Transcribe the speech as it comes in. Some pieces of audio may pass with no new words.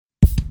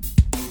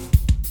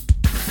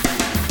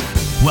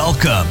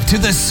Welcome to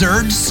the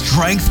Surge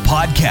Strength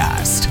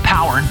Podcast,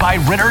 powered by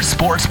Ritter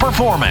Sports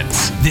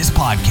Performance. This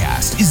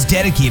podcast is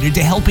dedicated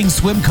to helping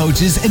swim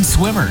coaches and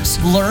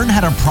swimmers learn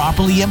how to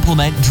properly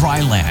implement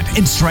Dryland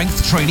and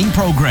strength training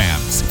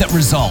programs that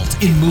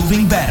result in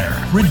moving better,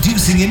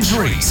 reducing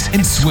injuries,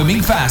 and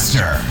swimming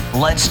faster.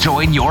 Let's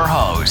join your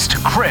host,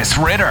 Chris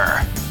Ritter.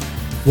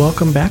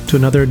 Welcome back to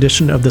another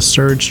edition of the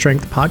Surge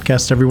Strength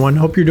Podcast, everyone.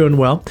 Hope you're doing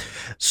well.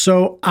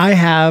 So I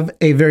have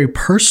a very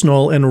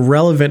personal and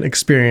relevant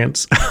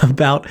experience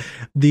about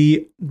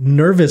the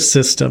nervous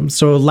system.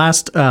 So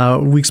last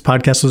week's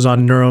podcast was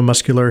on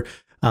neuromuscular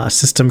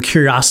system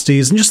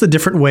curiosities and just the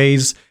different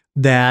ways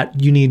that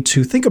you need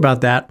to think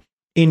about that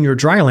in your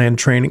dryland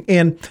training.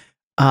 And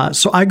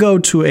so I go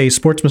to a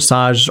sports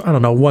massage,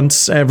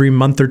 once every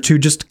month or two,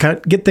 just to kind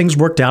of get things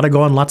worked out. I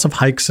go on lots of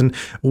hikes and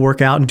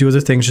work out and do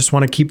other things. Just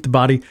want to keep the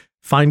body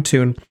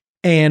fine-tuned.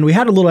 And we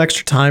had a little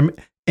extra time,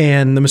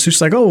 and the masseuse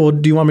was like, "Oh, well,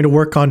 do you want me to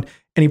work on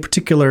any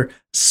particular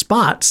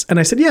spots?" And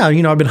I said, "Yeah,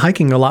 I've been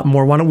hiking a lot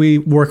more. Why don't we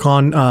work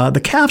on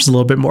the calves a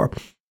little bit more?"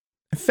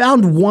 I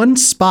found one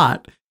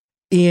spot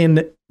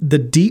in the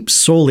deep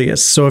soleus.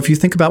 So if you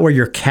think about where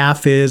your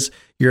calf is,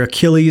 your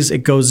Achilles,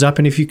 it goes up.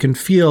 And if you can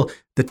feel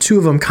the two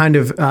of them kind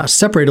of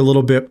separate a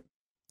little bit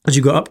as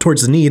you go up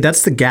towards the knee,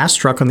 that's the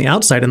gastroc on the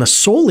outside. And the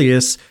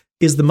soleus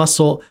is the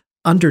muscle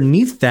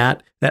underneath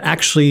that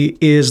actually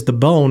is the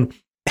bone.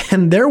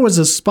 And there was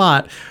a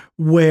spot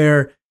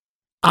where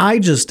I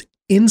just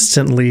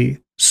instantly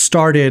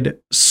started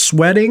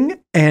sweating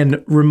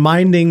and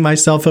reminding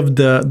myself of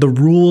the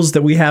rules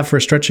that we have for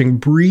stretching.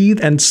 Breathe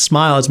and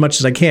smile as much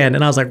as I can.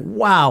 And I was like,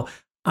 wow,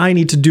 I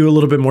need to do a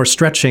little bit more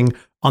stretching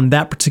on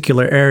that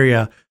particular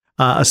area,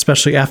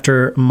 especially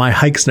after my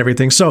hikes and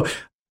everything. So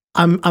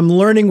I'm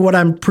learning what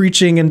I'm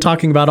preaching and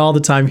talking about all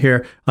the time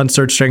here on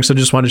Surge Strength. So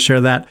just wanted to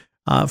share that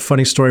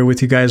funny story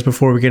with you guys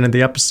before we get into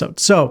the episode.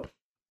 So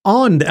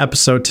on the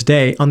episode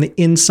today, on the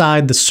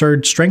Inside the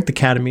Surge Strength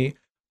Academy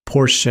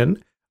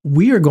portion,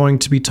 we are going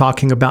to be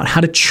talking about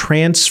how to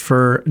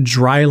transfer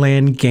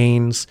dryland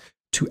gains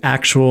to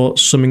actual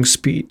swimming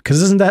speed.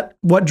 Because isn't that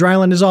what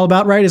dryland is all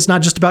about, right? It's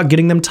not just about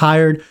getting them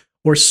tired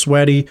or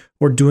sweaty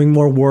or doing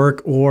more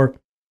work or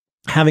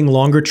having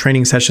longer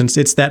training sessions.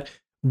 It's that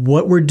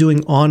what we're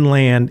doing on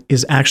land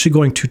is actually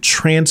going to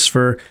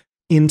transfer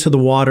into the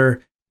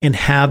water and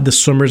have the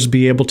swimmers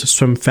be able to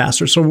swim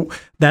faster. So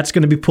that's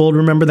going to be pulled.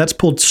 Remember, that's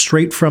pulled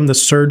straight from the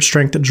Surge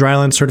Strength at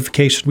Dryland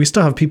certification. We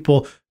still have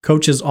people,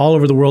 coaches all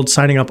over the world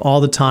signing up all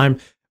the time,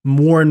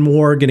 more and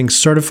more getting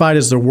certified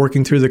as they're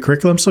working through the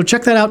curriculum. So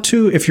check that out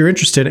too if you're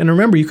interested. And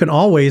remember, you can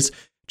always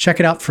check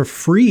it out for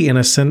free in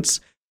a sense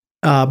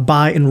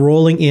by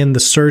enrolling in the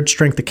Surge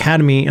Strength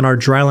Academy and our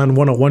Dryland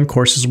 101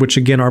 courses, which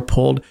again are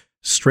pulled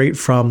straight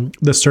from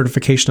the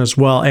certification as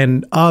well.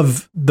 And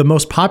of the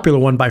most popular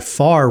one by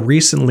far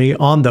recently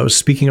on those,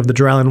 speaking of the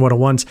Dryland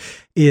 101s,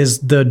 is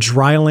the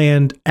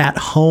Dryland at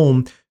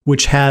Home,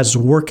 which has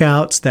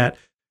workouts that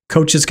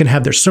coaches can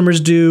have their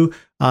swimmers do.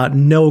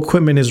 No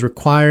equipment is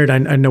required. I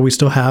know we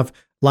still have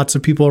lots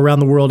of people around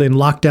the world in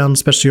lockdown,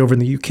 especially over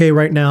in the UK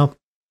right now.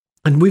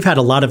 And we've had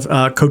a lot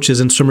of coaches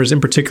and swimmers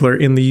in particular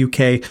in the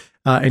UK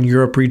and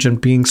Europe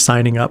region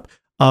signing up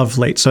of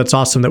late. So it's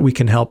awesome that we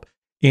can help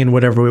in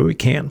whatever way we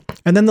can.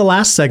 And then the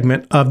last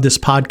segment of this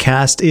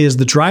podcast is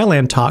the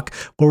Dryland Talk,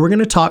 where we're going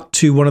to talk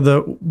to one of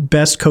the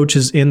best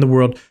coaches in the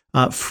world,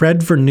 Fred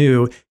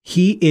Vernew.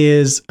 He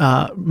is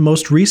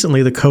most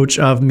recently the coach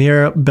of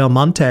Mira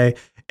Belmonte,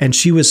 and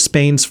she was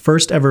Spain's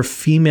first ever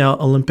female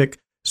Olympic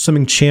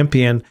swimming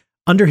champion.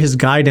 Under his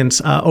guidance,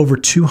 over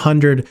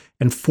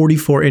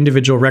 244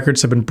 individual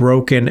records have been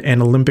broken and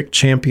Olympic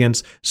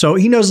champions. So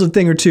he knows a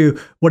thing or two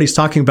what he's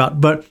talking about.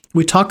 But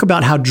we talk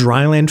about how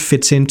Dryland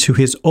fits into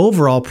his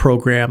overall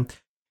program.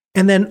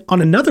 And then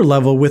on another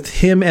level, with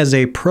him as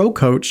a pro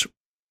coach,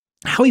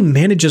 how he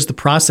manages the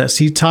process.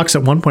 He talks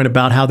at one point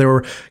about how there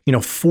were,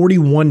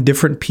 41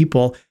 different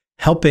people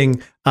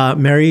helping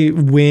Mary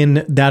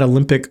win that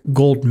Olympic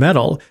gold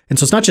medal. And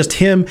so it's not just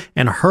him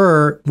and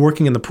her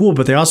working in the pool,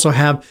 but they also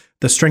have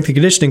the strength and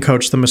conditioning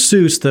coach, the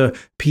masseuse, the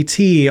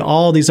PT,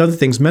 all these other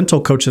things,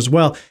 mental coach as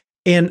well.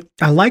 And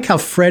I like how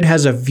Fred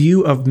has a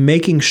view of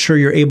making sure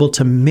you're able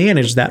to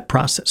manage that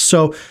process.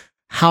 So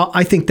how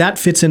I think that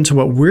fits into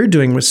what we're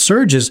doing with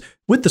Surge is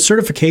with the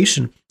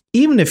certification.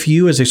 Even if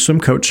you as a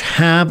swim coach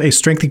have a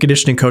strength and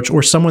conditioning coach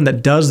or someone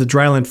that does the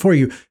dryland for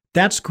you,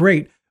 that's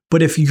great.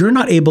 But if you're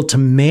not able to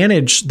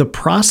manage the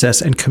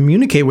process and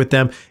communicate with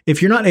them, if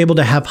you're not able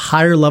to have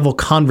higher level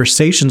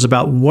conversations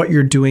about what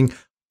you're doing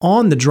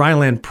on the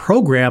dryland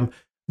program,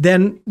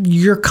 then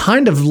you're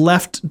kind of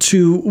left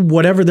to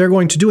whatever they're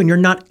going to do, and you're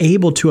not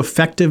able to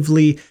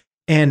effectively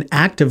and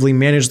actively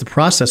manage the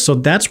process. So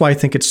that's why I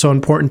think it's so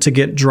important to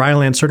get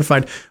dryland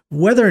certified.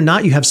 Whether or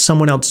not you have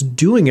someone else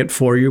doing it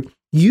for you,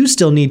 you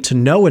still need to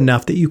know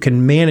enough that you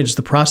can manage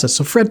the process.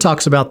 So Fred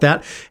talks about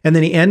that. And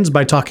then he ends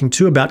by talking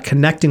too about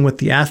connecting with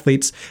the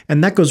athletes.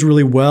 And that goes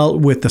really well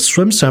with the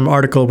SwimSum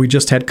article we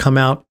just had come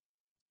out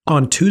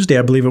on Tuesday,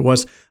 I believe it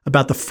was,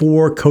 about the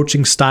 4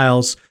 coaching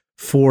styles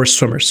for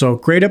swimmers. So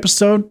great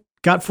episode.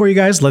 got for you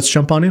guys. Let's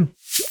jump on in.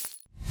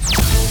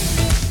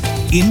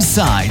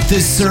 Inside the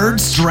Surge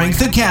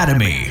Strength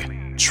Academy.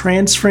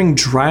 Transferring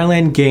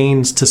dryland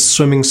gains to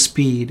swimming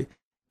speed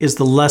is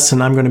the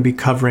lesson I'm going to be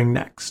covering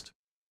next.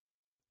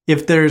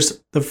 If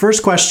there's the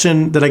first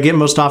question that I get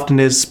most often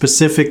is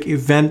specific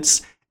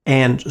events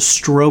and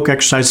stroke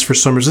exercises for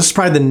swimmers, this is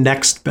probably the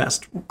next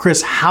best.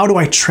 Chris, how do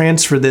I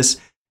transfer this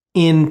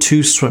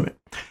into swimming?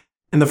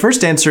 And the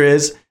first answer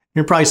is,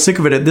 you're probably sick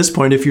of it at this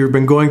point if you've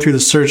been going through the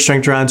Surge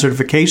Strength Dryland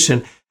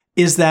certification,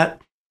 is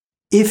that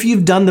if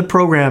you've done the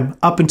program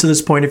up until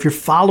this point, if you're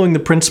following the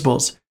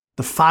principles,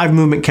 the 5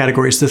 movement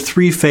categories, the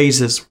 3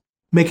 phases,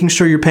 making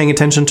sure you're paying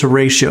attention to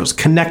ratios,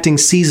 connecting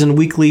season,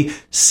 weekly,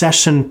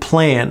 session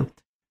plan,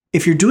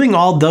 if you're doing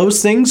all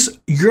those things,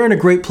 you're in a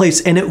great place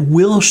and it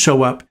will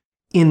show up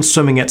in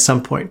swimming at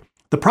some point.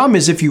 The problem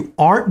is if you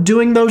aren't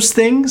doing those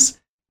things,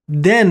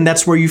 then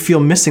that's where you feel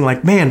missing.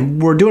 Like, man,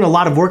 we're doing a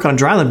lot of work on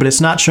dryland, but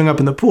it's not showing up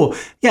in the pool.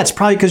 Yeah, it's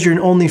probably because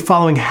you're only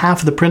following half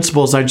of the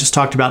principles I just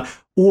talked about,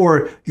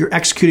 or you're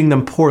executing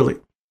them poorly.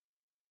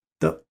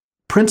 The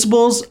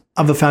principles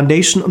of the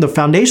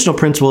foundational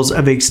principles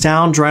of a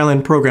sound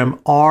dryland program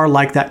are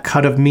like that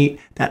cut of meat,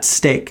 that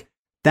steak.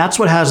 That's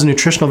what has a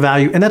nutritional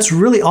value, and that's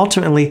really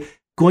ultimately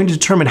going to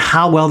determine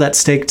how well that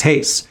steak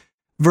tastes.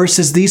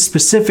 Versus these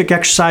specific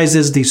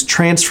exercises, these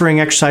transferring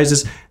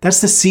exercises,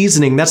 that's the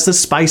seasoning, that's the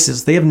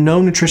spices. They have no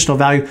nutritional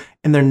value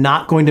and they're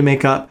not going to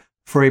make up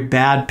for a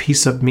bad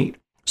piece of meat.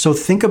 So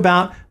think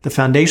about the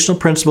foundational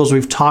principles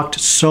we've talked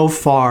so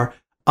far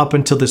up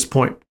until this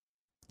point.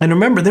 And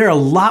remember, there are a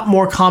lot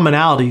more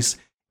commonalities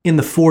in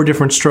the 4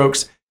 different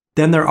strokes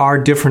than there are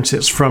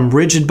differences, from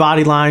rigid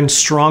body line,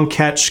 strong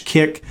catch,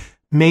 kick,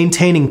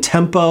 maintaining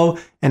tempo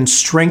and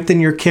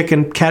strengthen your kick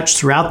and catch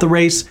throughout the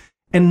race,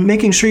 and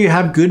making sure you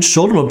have good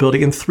shoulder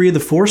mobility in 3 of the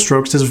 4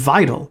 strokes is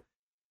vital.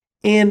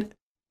 And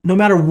no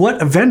matter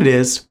what event it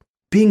is,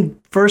 being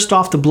first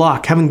off the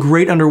block, having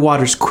great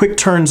underwaters, quick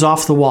turns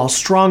off the wall,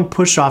 strong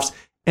push-offs,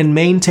 and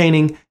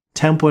maintaining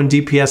tempo and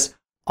DPS,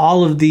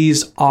 all of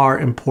these are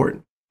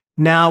important.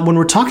 Now, when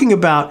we're talking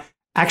about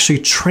actually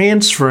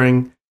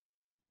transferring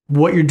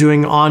what you're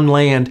doing on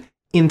land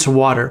into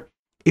water,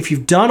 if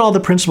you've done all the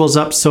principles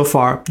up so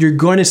far, you're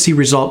going to see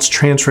results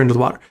transfer into the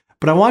water.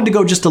 But I wanted to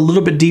go just a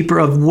little bit deeper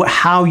of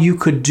how you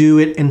could do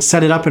it and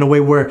set it up in a way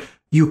where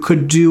you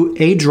could do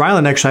a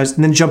dryland exercise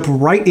and then jump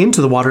right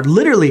into the water,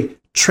 literally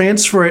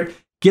transfer it,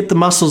 get the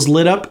muscles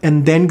lit up,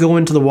 and then go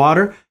into the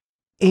water.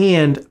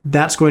 And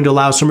that's going to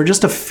allow a swimmer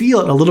just to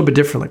feel it a little bit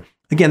differently.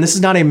 Again, this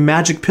is not a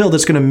magic pill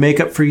that's going to make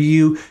up for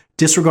you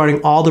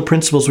disregarding all the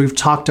principles we've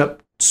talked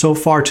up so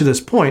far to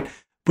this point,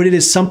 but it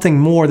is something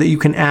more that you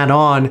can add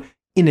on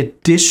in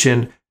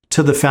addition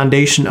to the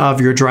foundation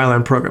of your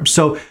dryland program.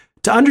 So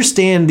to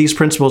understand these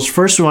principles,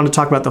 first we want to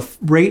talk about the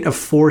rate of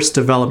force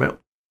development.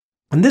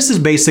 And this is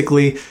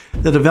basically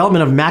the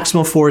development of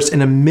maximal force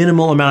in a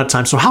minimal amount of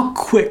time. So how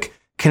quick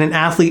can an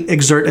athlete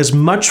exert as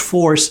much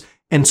force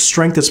and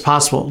strength as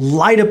possible,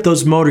 light up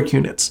those motor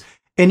units?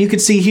 And you can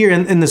see here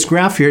in this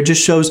graph here, it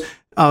just shows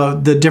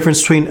the difference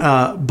between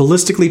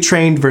ballistically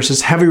trained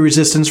versus heavy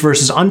resistance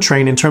versus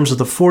untrained in terms of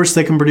the force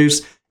they can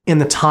produce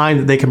and the time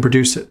that they can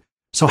produce it.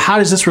 So how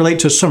does this relate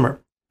to a swimmer?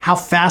 How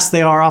fast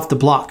they are off the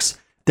blocks,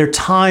 their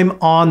time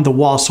on the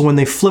wall. So when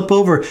they flip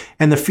over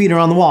and their feet are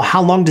on the wall,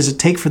 how long does it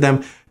take for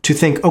them to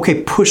think,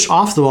 okay, push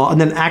off the wall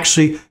and then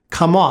actually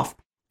come off?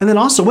 And then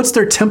also, what's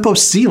their tempo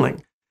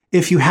ceiling?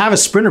 If you have a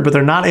sprinter, but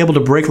they're not able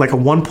to break like a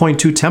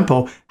 1.2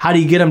 tempo, how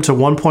do you get them to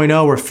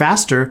 1.0 or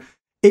faster?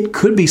 It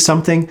could be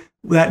something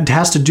that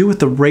has to do with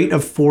the rate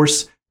of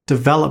force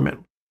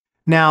development.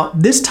 Now,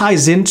 this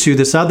ties into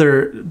this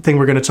other thing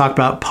we're going to talk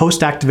about,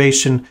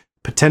 post-activation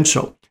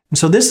potential. And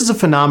so this is a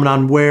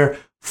phenomenon where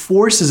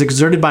forces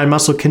exerted by a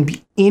muscle can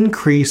be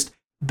increased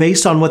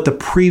based on what the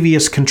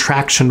previous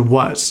contraction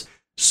was.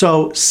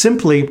 So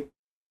simply,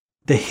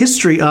 the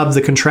history of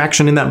the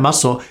contraction in that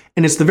muscle,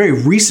 and it's the very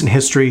recent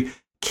history,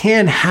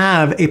 can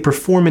have a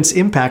performance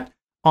impact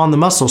on the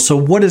muscle. So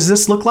what does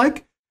this look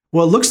like?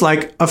 Well, it looks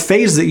like a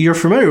phase that you're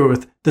familiar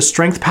with, the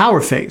strength power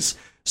phase.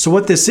 So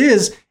what this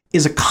is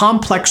a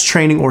complex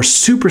training or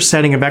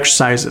supersetting of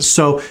exercises.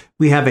 So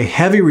we have a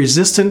heavy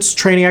resistance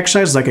training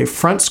exercise like a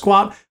front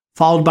squat,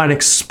 followed by an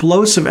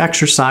explosive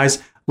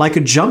exercise like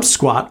a jump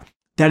squat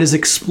that is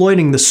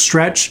exploiting the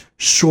stretch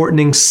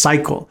shortening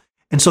cycle.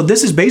 And so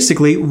this is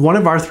basically one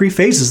of our 3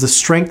 phases, the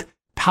strength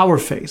power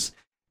phase.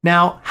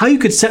 Now, how you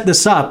could set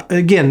this up,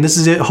 again, this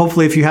is it.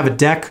 Hopefully, if you have a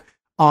deck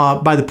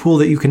by the pool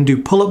that you can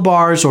do pull-up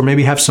bars or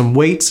maybe have some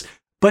weights,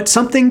 but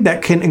something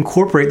that can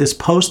incorporate this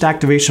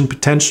post-activation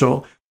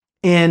potential.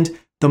 And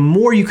the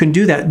more you can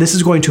do that, this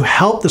is going to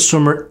help the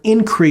swimmer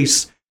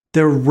increase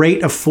their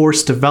rate of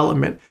force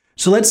development.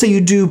 So let's say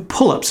you do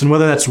pull-ups, and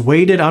whether that's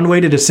weighted,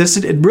 unweighted,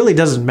 assisted, it really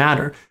doesn't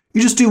matter.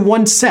 You just do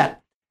 1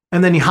 set,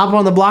 and then you hop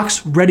on the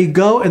blocks, ready,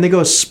 go, and they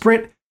go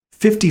sprint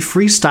 50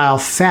 freestyle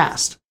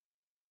fast.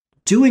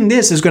 Doing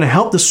this is going to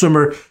help the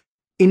swimmer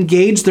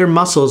engage their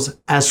muscles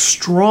as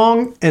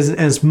strong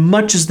as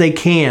much as they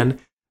can,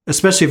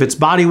 especially if it's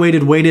body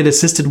weighted, weighted,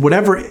 assisted,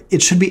 whatever,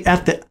 it should be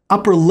at the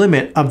upper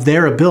limit of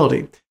their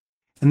ability.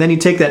 And then you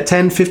take that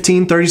 10,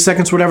 15, 30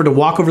 seconds, whatever, to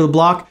walk over the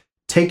block,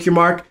 take your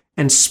mark,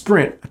 and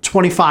sprint a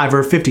 25 or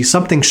a 50,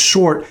 something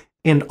short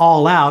and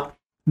all out.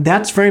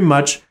 That's very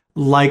much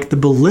like the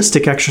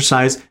ballistic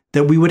exercise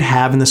that we would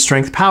have in the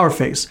strength power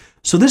phase.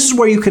 So this is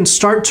where you can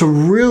start to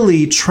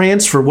really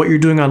transfer what you're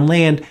doing on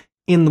land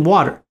in the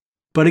water.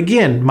 But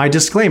again, my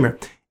disclaimer,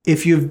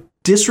 if you've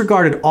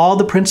disregarded all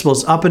the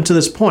principles up until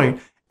this point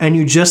and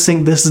you just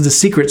think this is the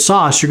secret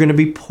sauce, you're going to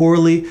be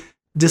poorly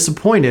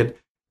disappointed,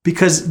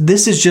 because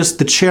this is just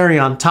the cherry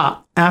on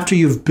top. After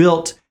you've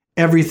built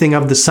everything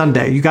of the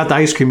sundae, you got the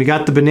ice cream, you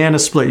got the banana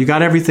split, you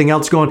got everything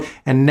else going,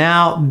 and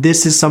now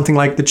this is something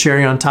like the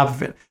cherry on top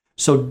of it.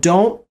 So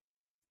don't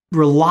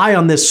rely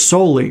on this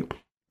solely.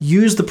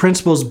 Use the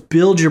principles,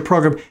 build your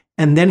program,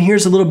 and then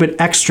here's a little bit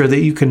extra that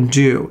you can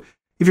do.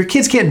 If your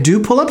kids can't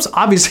do pull-ups,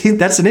 obviously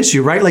that's an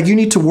issue, right? Like, you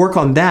need to work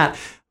on that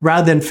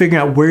rather than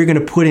figuring out where you're going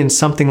to put in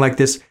something like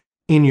this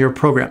in your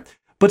program.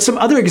 But some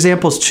other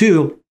examples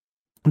too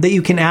that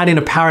you can add in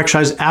a power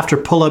exercise after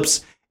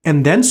pull-ups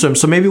and then swim.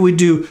 So maybe we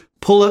do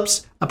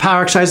pull-ups, a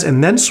power exercise,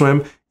 and then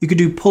swim. You could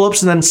do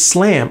pull-ups and then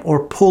slam,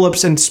 or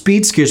pull-ups and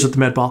speed skiers with the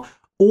med ball,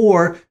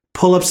 or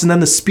pull-ups and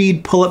then the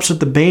speed pull-ups with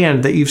the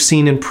band that you've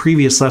seen in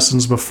previous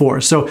lessons before.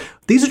 So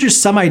these are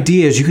just some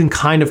ideas you can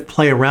kind of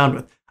play around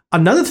with.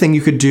 Another thing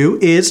you could do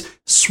is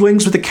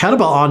swings with the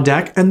kettlebell on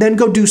deck and then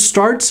go do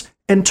starts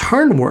and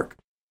turn work.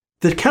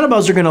 The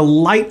kettlebells are going to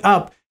light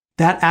up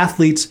that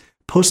athlete's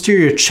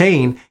posterior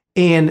chain,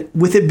 and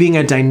with it being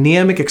a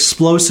dynamic,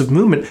 explosive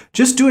movement,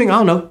 just doing,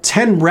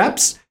 10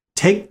 reps,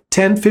 take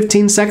 10,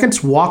 15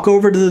 seconds, walk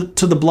over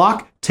to the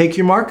block, take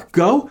your mark,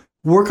 go,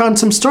 work on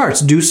some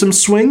starts, do some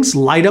swings,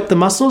 light up the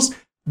muscles,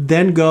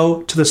 then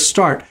go to the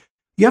start.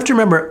 You have to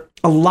remember,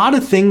 a lot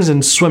of things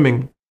in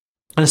swimming,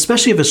 and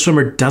especially if a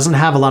swimmer doesn't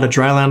have a lot of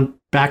dryland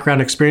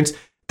background experience,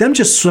 them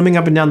just swimming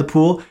up and down the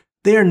pool,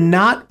 they are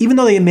not, even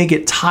though they may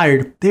get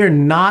tired, they are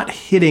not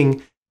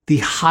hitting the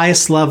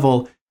highest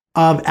level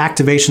of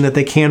activation that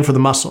they can for the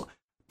muscle.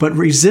 But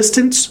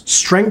resistance,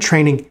 strength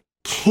training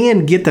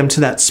can get them to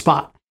that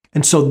spot.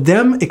 And so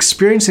them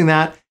experiencing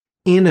that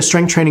in a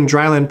strength training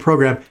dryland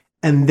program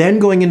and then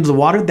going into the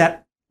water,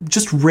 that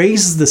just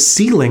raises the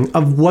ceiling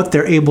of what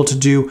they're able to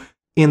do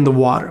in the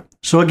water.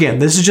 So again,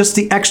 this is just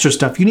the extra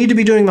stuff. You need to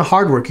be doing the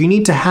hard work. You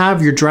need to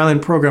have your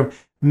dryland program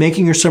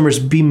making your swimmers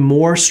be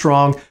more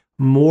strong,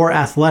 more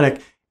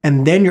athletic,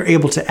 and then you're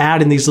able to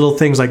add in these little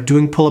things like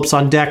doing pull-ups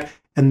on deck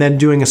and then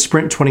doing a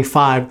sprint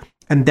 25.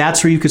 And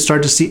that's where you could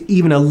start to see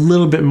even a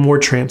little bit more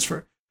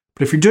transfer.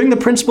 But if you're doing the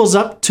principles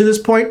up to this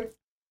point,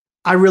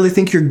 I really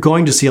think you're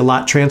going to see a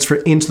lot transfer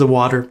into the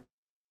water,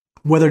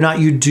 whether or not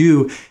you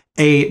do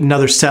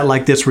another set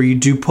like this where you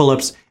do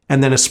pull-ups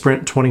and then a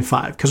sprint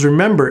 25. Because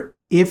remember,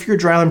 if your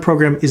dryland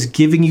program is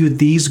giving you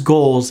these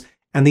goals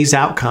and these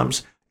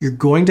outcomes, you're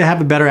going to have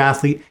a better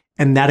athlete,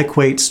 and that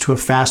equates to a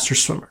faster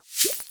swimmer.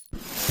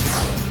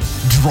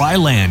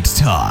 Dryland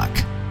Talk.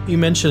 You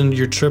mentioned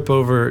your trip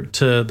over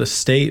to the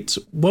States.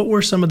 What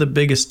were some of the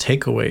biggest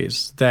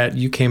takeaways that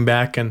you came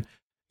back and,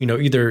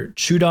 either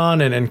chewed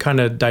on and kind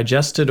of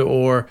digested,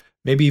 or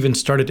maybe even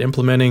started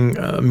implementing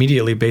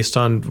immediately based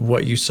on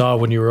what you saw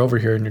when you were over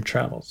here in your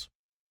travels?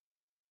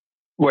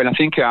 Well, I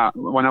think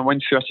when I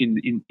went first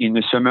in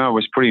the summer, I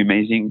was pretty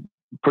amazed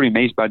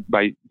by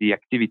the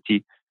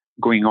activity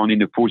going on in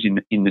the pools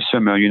in the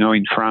summer.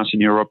 In France,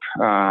 in Europe,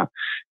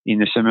 in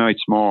the summer,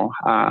 it's more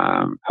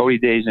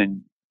holidays,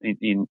 and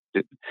in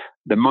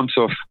the month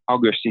of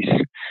August is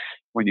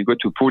when you go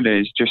to pool, there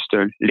is just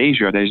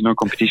leisure. There is no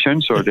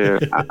competition. So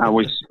I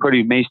was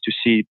pretty amazed to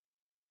see,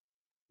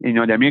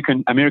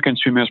 the American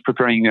swimmers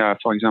preparing,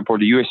 for example,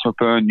 the US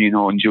Open,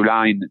 in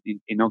July,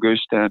 in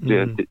August,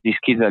 these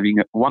kids having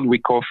 1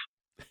 week off.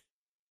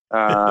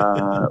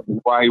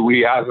 While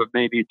we have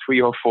maybe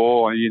 3 or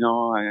 4,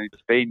 in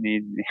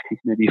Spain,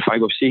 maybe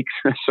 5 or 6.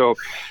 So,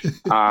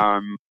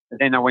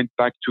 then I went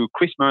back to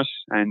Christmas,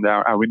 and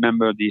I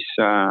remember this,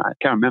 I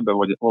can't remember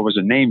what was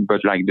the name,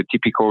 but like the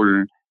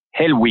typical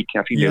Hell Week,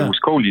 I think it was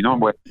called,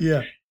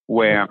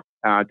 where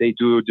they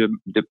do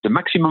the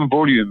maximum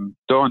volume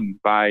done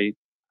by,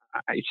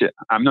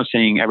 I'm not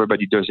saying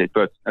everybody does it,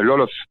 but a lot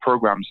of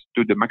programs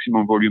do the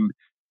maximum volume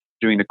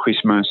during the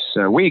Christmas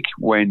week,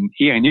 when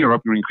here in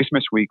Europe during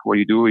Christmas week, what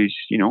you do is,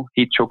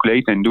 eat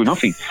chocolate and do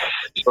nothing.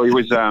 So it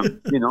was,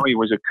 it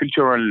was a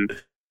cultural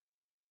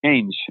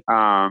change.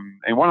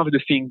 And one of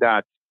the things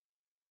that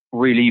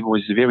really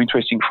was very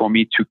interesting for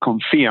me to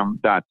confirm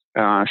that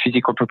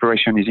physical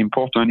preparation is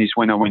important is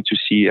when I went to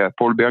see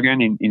Paul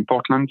Bergen in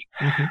Portland.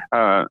 Mm-hmm.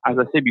 As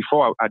I said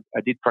before,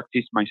 I did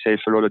practice myself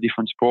a lot of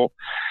different sports.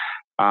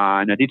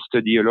 And I did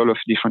study a lot of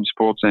different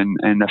sports, and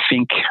I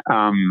think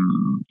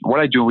what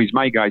I do with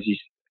my guys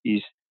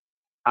is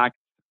act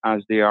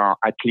as they are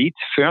athletes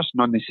first,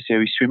 not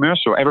necessarily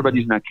swimmers. So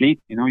everybody's an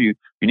athlete. You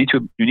need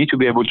to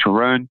be able to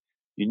run.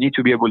 You need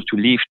to be able to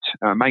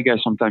lift. My guys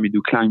sometimes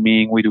do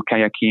climbing, we do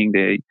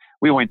kayaking.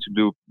 we went to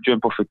do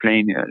jump off a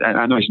plane.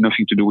 I know it's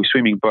nothing to do with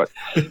swimming, but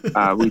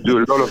we do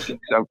a lot of things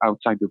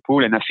outside the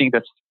pool. And I think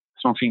that's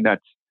something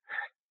that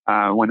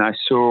when I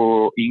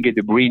saw Inge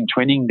de Bruyne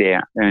training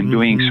there and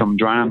doing some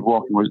dryland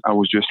work, I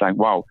was just like,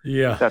 wow,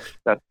 that's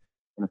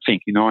I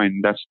think,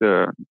 and that's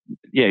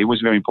it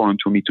was very important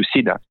to me to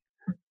see that.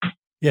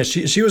 Yeah,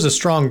 she was a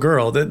strong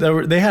girl.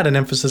 They had an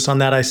emphasis on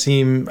that. I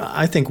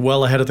think,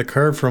 well ahead of the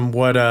curve from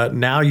what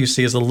now you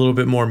see as a little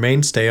bit more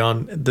mainstay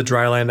on the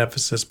dryland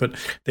emphasis, but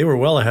they were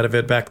well ahead of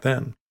it back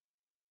then.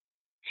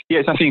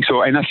 Yes, I think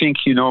so. And I think,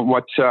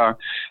 what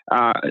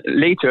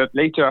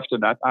later after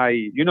that,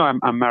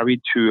 I'm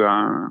married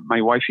to,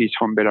 my wife is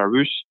from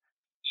Belarus.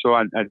 So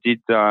I did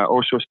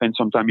also spend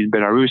some time in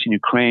Belarus, in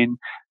Ukraine,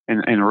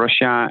 and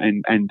Russia,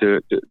 and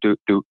the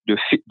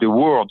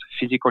world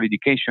physical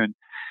education.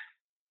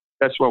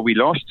 That's what we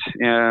lost.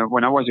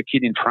 When I was a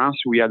kid in France,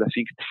 we had, I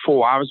think,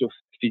 4 hours of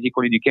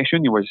physical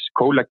education. It was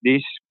called like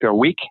this per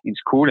week in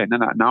school. And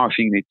then now I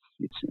think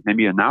it's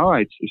maybe an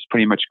hour. It's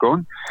pretty much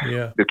gone.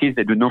 Yeah. The kids,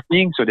 they do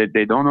nothing, so that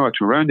they don't know how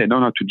to run. They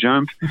don't know how to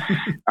jump.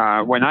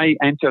 When I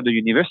entered the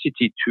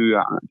university,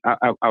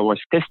 I was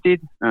tested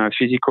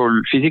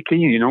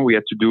physically. We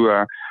had to do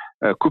a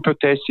Cooper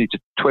test. It's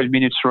a 12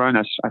 minutes run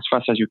as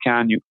fast as you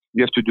can. You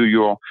have to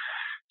do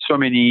so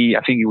many,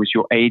 I think it was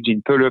your age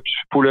in pull-ups.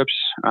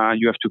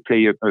 You have to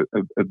play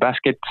a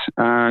basket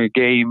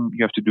game.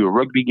 You have to do a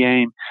rugby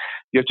game.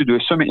 You have to do a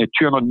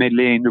 200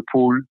 medley in the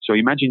pool. So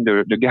imagine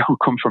the guy who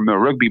comes from a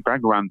rugby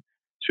background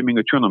swimming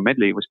a 200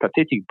 medley. It was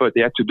pathetic, but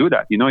they had to do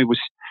that. It was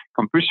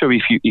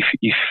compulsory if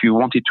you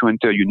wanted to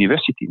enter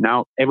university.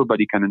 Now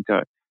everybody can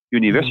enter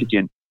university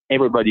and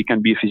everybody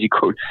can be a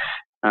physical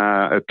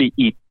a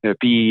PE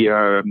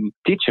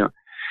teacher.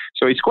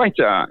 So it's quite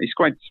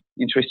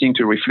interesting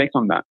to reflect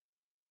on that.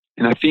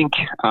 And I think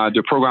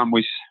the program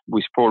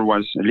with Paul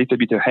was a little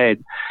bit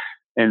ahead.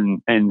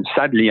 And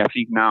sadly, I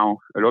think now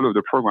a lot of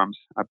the programs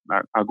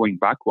are going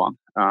backward.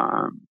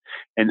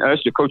 And us,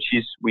 the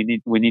coaches, we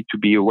need to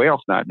be aware of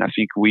that. And I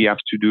think we have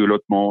to do a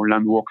lot more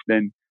land work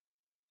than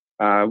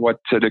what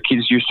the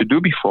kids used to do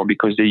before,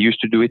 because they used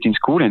to do it in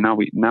school and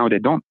now they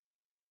don't.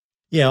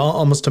 Yeah,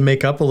 almost to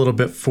make up a little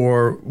bit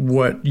for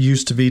what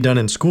used to be done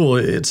in school.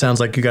 It sounds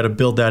like you got to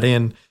build that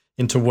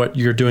into what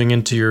you're doing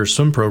into your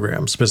swim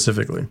program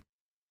specifically.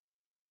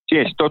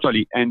 Yes,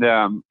 totally, and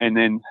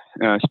then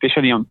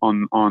especially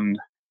on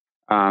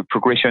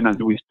progression, as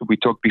we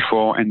talked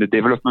before, and the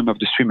development of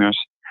the swimmers.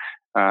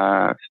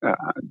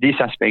 This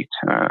aspect,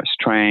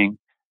 strength,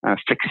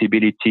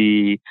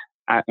 flexibility,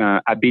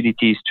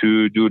 abilities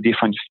to do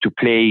different, to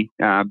play,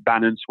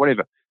 balance,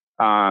 whatever,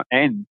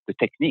 and the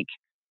technique.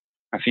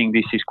 I think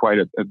this is quite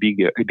a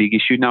big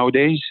issue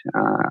nowadays.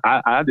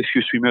 I had a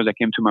few swimmers that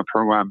came to my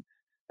program,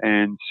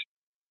 and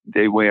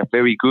they were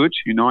very good,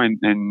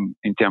 and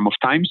in terms of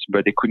times,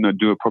 but they could not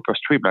do a proper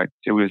strip. Like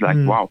it was like,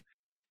 wow,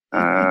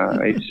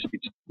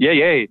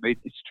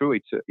 it's true.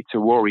 It's a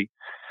worry.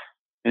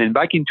 And then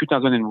back in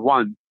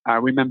 2001, I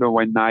remember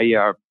when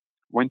I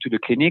went to the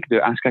clinic,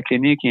 the ASCA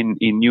clinic in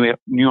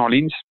New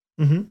Orleans.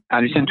 Mm-hmm. I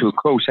listened to a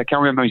coach. I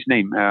can't remember his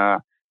name.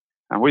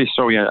 I'm really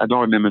sorry, I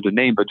don't remember the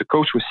name, but the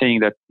coach was saying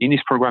that in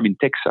his program in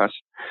Texas,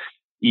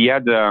 he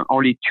had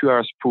only 2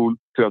 hours pool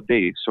per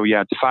day. So he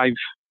had 5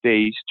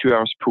 days, 2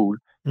 hours pool.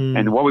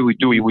 And what we would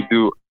do,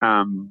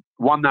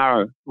 1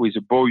 hour with the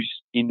boys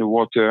in the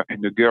water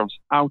and the girls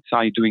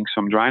outside doing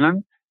some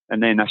dryland.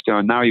 And then after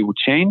an hour, he would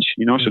change,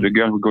 so the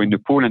girls would go in the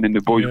pool and then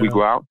the boys would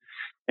go out.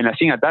 And I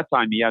think at that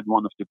time, he had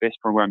one of the best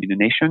programs in the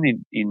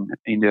nation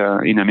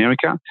in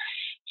America.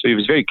 So he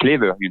was very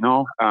clever,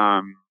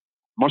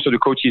 Most of the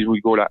coaches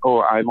would go like, oh,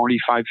 I have only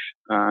 5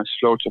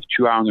 slots of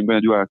 2 hours. I'm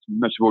going to do as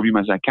much volume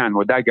as I can.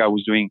 Well, that guy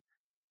was doing,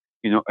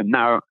 an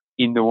hour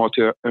in the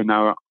water, an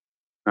hour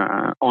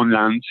on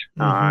land,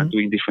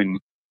 doing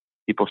different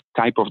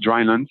type of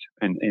dryland,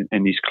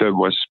 and this club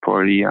was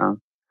probably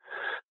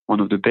one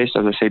of the best,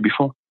 as I said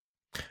before.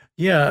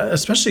 Yeah,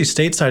 especially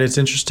stateside. It's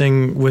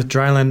interesting with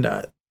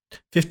dryland.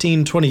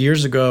 15, 20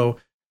 years ago,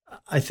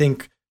 I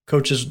think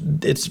coaches,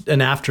 it's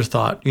an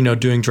afterthought,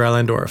 doing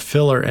dryland or a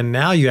filler. And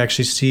now you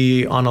actually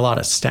see on a lot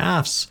of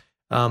staffs,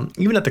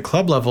 even at the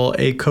club level,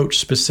 a coach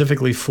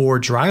specifically for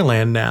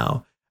dryland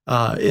now.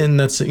 And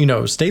that's,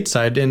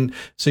 stateside. And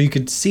so you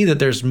could see that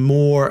there's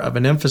more of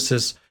an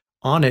emphasis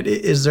on it.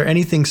 Is there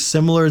anything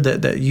similar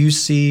that you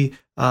see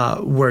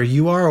where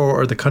you are,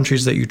 or the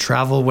countries that you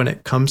travel when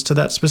it comes to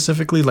that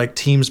specifically, like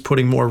teams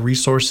putting more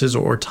resources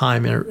or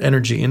time or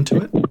energy into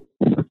it?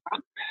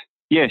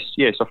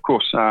 Yes, of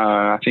course.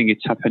 I think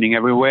it's happening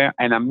everywhere.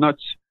 And I'm not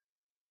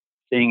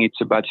saying it's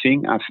a bad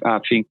thing. I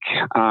think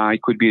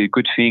it could be a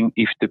good thing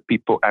if the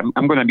people,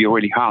 I'm going to be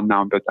really hard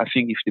now, but I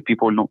think if the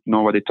people don't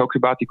know what they talk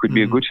about, it could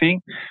be a good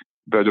thing.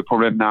 But the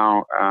problem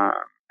now,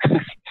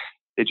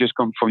 they just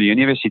come from the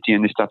university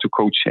and they start to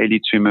coach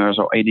elite swimmers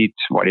or elite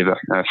whatever,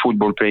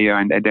 football player,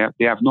 and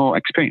they have no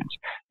experience.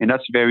 And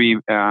that's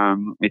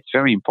it's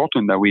very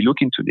important that we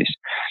look into this.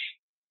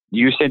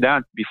 You said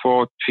that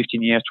before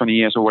 15 years, 20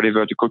 years or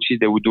whatever, the coaches,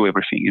 they would do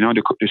everything.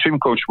 The swim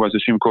coach was a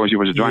swim coach. He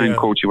was a dryland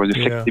coach. He was a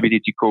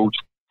flexibility coach.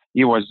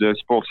 He was the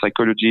sports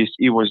psychologist.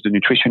 He was the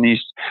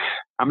nutritionist.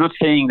 I'm not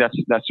saying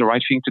that's the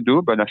right thing to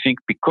do, but I think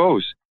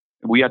because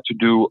we had to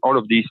do all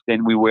of this,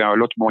 then we were a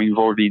lot more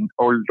involved in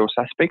all those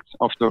aspects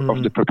of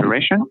the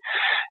preparation.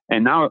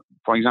 And now,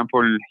 for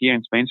example, here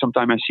in Spain,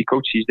 sometimes I see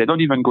coaches, they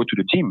don't even go to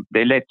the gym.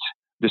 They let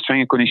the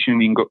strength and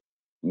conditioning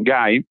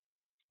guy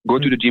go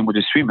to the gym with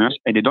the swimmers,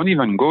 and they don't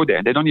even go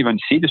there. They don't even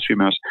see the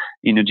swimmers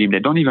in the gym. They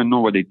don't even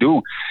know what they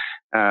do.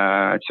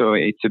 So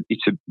it's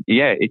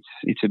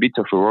a bit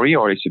of a worry,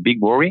 or it's a big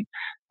worry.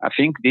 I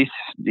think this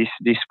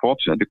sport,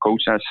 the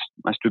coach has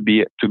to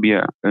be a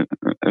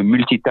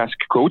multitask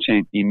coach,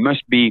 and he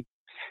must be.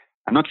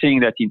 I'm not saying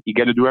that he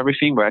got to do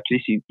everything, but at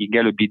least he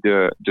got to be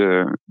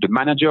the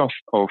manager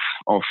of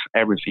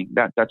everything.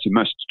 That's a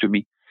must to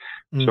me.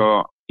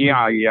 So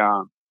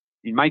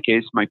in my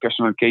case, my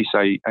personal case,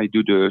 I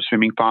do the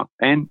swimming part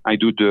and I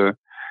do the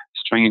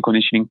strength and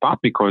conditioning part,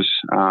 because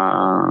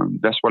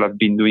that's what I've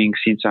been doing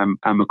since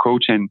I'm a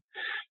coach. And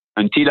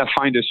until I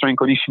find a strength and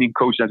conditioning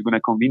coach that's going to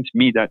convince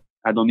me that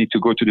I don't need to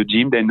go to the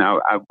gym, then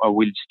I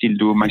will still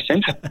do it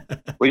myself.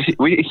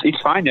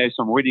 It's fine. There's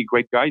some really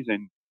great guys,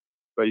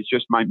 but it's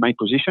just my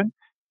position.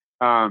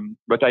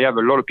 But I have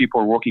a lot of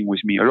people working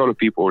with me, a lot of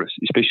people,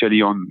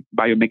 especially on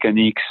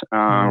biomechanics,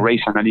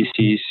 race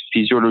analysis,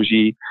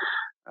 physiology.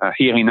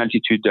 Here in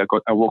altitude,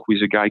 I work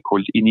with a guy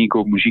called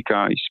Inigo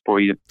Mujica. He's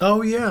probably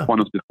one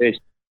of the best,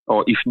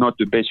 or if not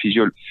the best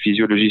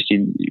physiologist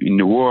in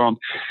the world.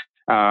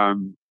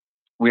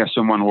 We have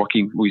someone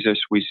working with us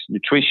with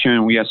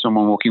nutrition. We have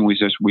someone working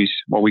with us with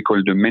what we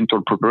call the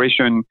mental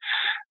preparation.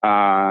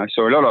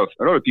 So a lot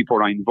of people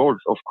are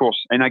involved, of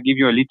course. And I give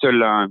you a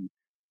little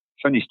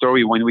funny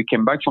story. When we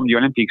came back from the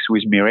Olympics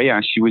with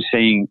Mireia, she was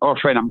saying, "Oh,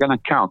 Fred, I'm gonna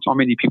count how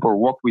many people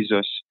work with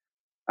us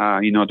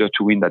in order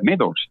to win that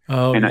medals."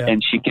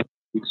 And she came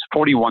with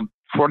 41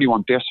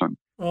 person.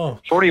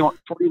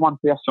 41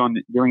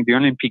 person during the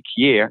Olympic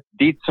year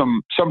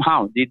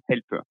somehow did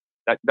help her.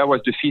 That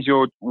was the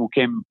physio who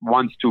came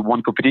once to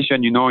one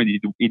competition, and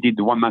he did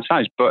the one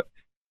massage, but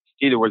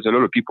still there was a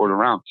lot of people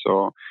around.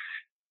 So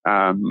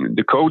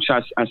the coach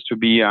has to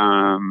be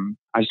a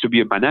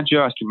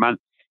manager, has to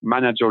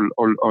manage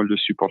all the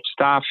support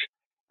staff.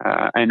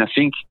 And I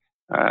think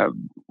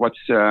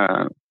what's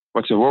a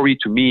worry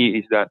to me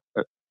is that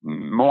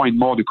more and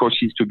more the coach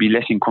needs to be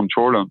less in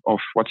control of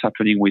what's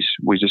happening with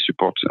the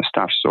support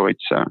staff. So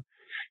it's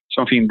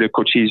something the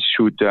coaches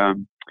should.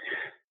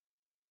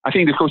 I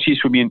think the coaches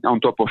should be on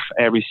top of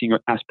every single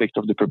aspect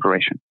of the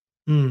preparation.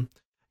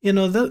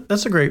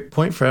 That's a great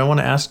point, Fred. I want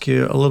to ask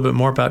you a little bit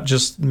more about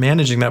just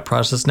managing that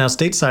process. Now,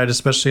 stateside,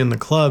 especially in the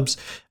clubs,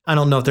 I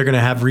don't know if they're going to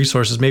have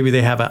resources. Maybe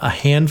they have a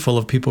handful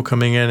of people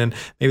coming in, and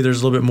maybe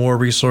there's a little bit more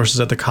resources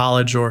at the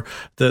college or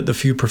the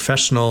few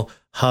professional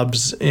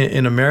hubs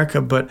in America.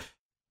 But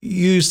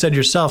you said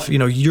yourself,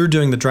 you're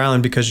doing the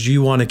Dryland because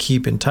you want to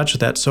keep in touch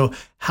with that. So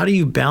how do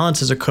you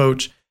balance as a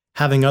coach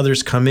having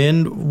others come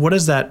in? What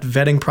does that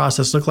vetting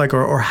process look like?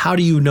 Or how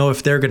do you know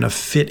if they're going to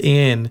fit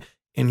in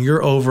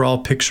your overall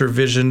picture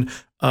vision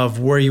of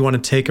where you want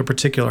to take a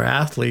particular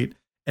athlete?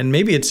 And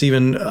maybe it's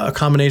even a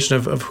combination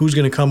of who's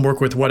going to come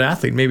work with what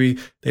athlete. Maybe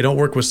they don't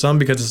work with some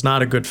because it's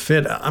not a good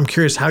fit. I'm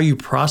curious how you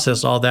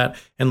process all that.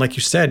 And like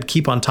you said,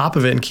 keep on top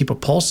of it and keep a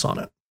pulse on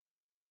it.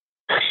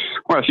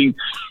 Well, I think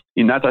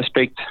in that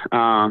aspect,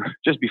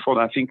 just before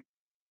that, I think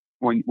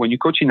when you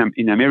coach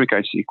in America,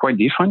 it's quite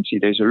different.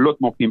 There's a lot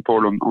more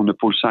people on the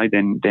pool side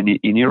than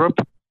in Europe.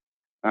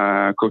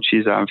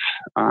 Coaches have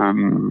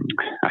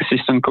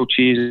assistant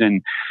coaches,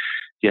 and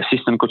the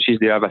assistant coaches,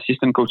 they have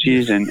assistant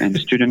coaches and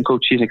student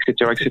coaches,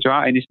 etc.,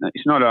 etc. And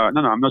it's not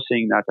no. I'm not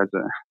saying that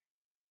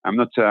I'm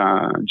not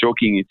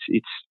joking.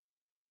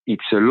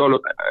 It's a lot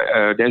of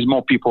there's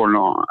more people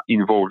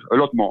involved, a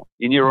lot more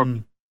in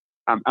Europe.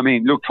 I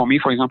mean, look, for me,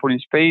 for example, in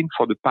Spain,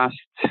 for the past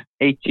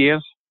 8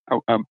 years,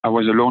 I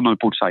was alone on the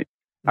pool side.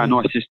 I had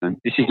no assistant.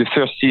 This is the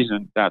first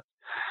season that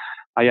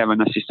I have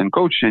an assistant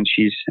coach, and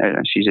she's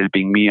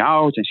helping me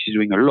out, and she's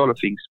doing a lot of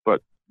things.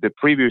 But the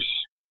previous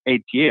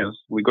 8 years,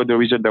 we got the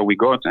result that we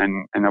got,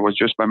 and I was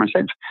just by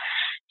myself.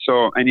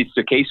 So, and it's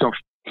the case of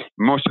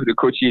most of the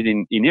coaches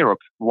in Europe.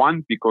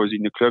 One, because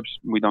in the clubs,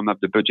 we don't have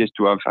the budget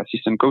to have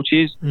assistant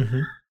coaches.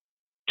 Mm-hmm.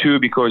 Two,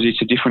 because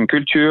it's a different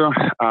culture.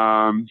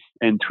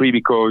 And three,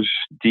 because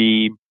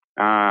the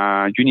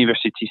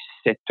university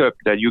setup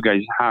that you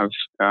guys have,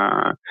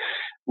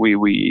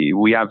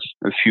 we have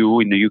a few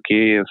in the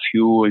UK, a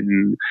few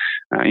in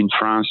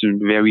France, and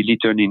very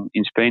little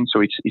in Spain.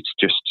 So it's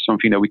just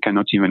something that we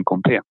cannot even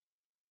compare.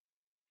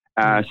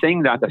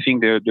 Saying that, I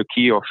think the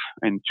key of,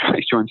 and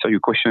to answer your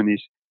question,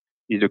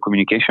 is the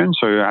communication.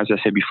 So as I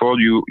said before,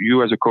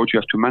 you as a coach, you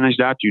have to manage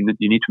that. You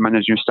need to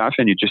manage your staff,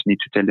 and you just need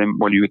to tell them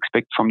what you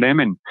expect from them,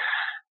 and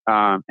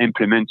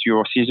implement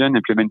your season,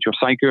 implement your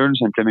cycles,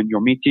 implement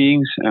your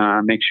meetings,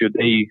 make sure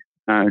they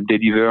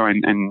deliver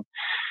and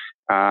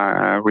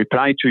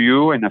reply to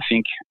you. And I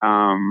think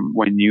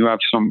when you have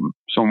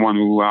someone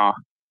who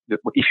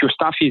if your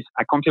staff is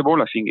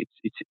accountable, I think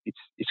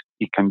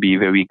it can be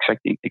very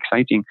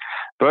exciting.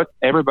 But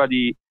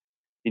everybody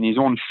in his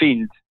own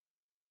field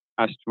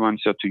has to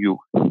answer to you.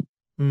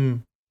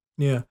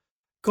 Yeah.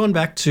 Going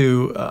back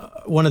to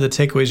one of the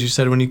takeaways you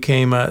said when you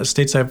came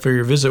stateside for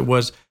your visit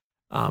was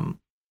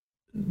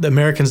the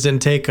Americans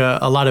didn't take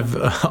a lot of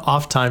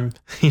off time.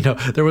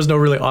 There was no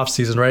really off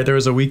season, right? There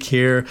was a week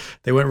here.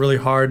 They went really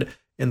hard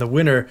in the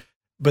winter.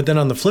 But then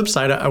on the flip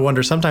side, I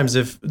wonder sometimes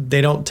if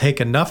they don't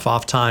take enough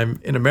off time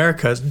in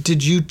America.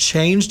 Did you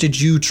change? Did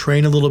you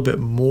train a little bit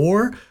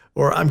more?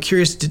 Or I'm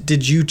curious,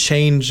 did you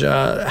change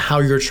how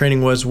your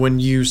training was when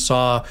you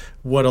saw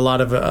what a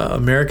lot of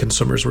American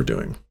swimmers were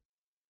doing?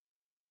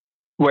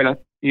 Well,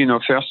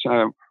 first,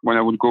 when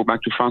I would go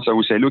back to France, I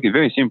would say, look, it's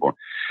very simple.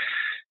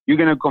 You're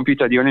going to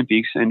compete at the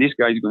Olympics, and this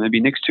guy is going to be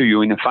next to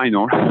you in the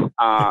final,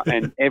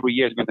 and every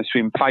year he's going to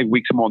swim 5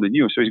 weeks more than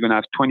you, so he's going to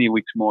have 20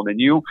 weeks more than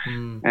you.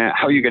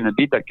 How are you going to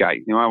beat that guy?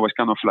 I was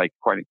kind of like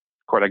quite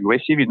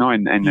aggressive,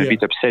 and a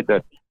bit upset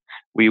that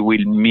we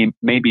will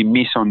maybe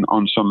miss on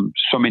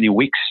so many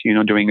weeks,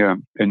 during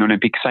an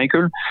Olympic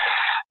cycle.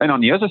 And on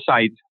the other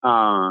side,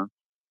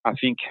 I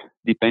think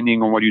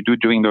depending on what you do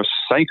during those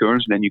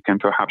cycles, then you can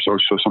perhaps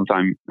also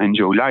sometimes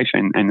enjoy life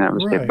and have a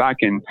step back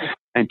and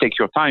take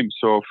your time.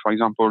 So, for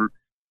example,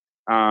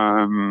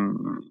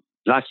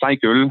 last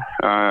cycle,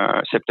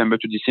 September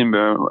to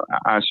December,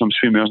 I had some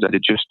swimmers that they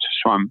just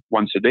swam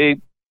once a day.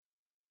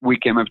 We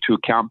came up to a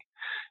camp,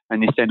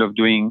 and instead of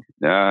doing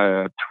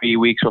 3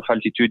 weeks of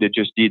altitude, they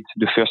just did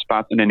the first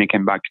part, and then they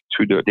came back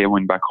they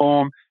went back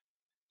home.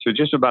 So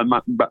just about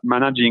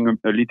managing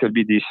a little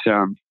bit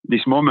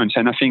these moments,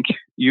 and I think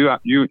you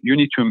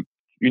need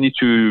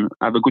to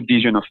have a good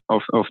vision of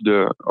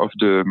the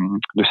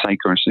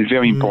cycles. It's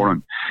very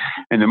important,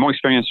 and the more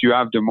experience you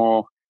have, the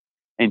more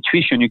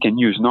intuition you can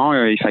use. Now,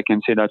 if I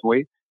can say that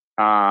way,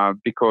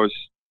 because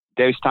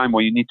there is time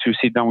where you need to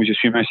sit down with your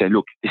swimmer and say,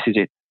 "Look, this is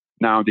it.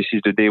 Now this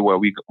is the day where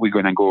we're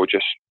gonna go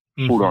just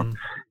full on."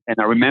 And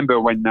I remember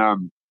when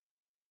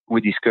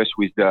we discussed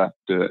with the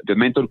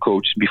mental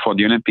coach before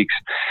the Olympics.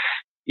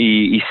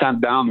 He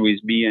sat down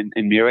with me and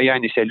Mireia,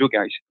 and he said, "Look,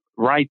 guys,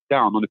 write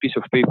down on a piece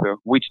of paper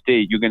which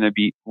day you're going to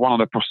be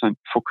 100%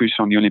 focused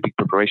on the Olympic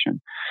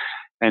preparation."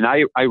 And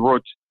I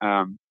wrote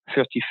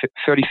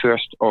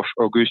 31st of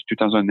August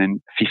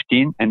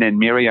 2015, and then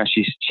Mireia,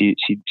 she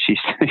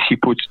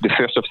put the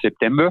 1st of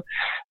September,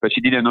 but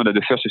she didn't know that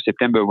the 1st of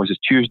September was a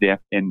Tuesday,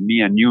 and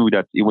me, I knew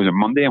that it was a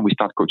Monday, and we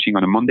start coaching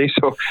on a Monday.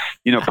 So,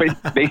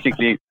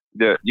 basically.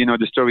 The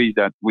story is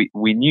that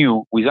we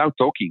knew without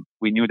talking,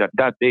 we knew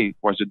that day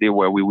was the day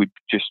where we would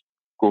just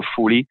go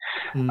fully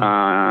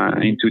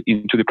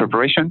into the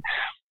preparation.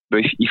 But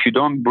if you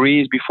don't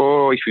breathe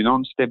before, if you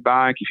don't step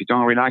back, if you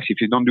don't relax,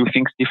 if you don't do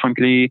things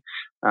differently,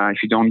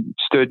 if you don't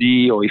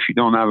study, or if you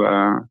don't have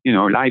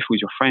life with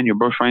your friend, your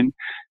boyfriend,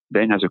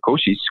 then as a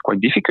coach, it's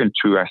quite difficult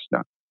to ask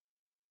that.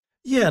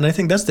 Yeah, and I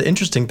think that's the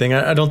interesting thing.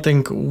 I don't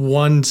think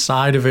one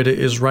side of it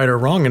is right or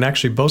wrong, and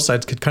actually both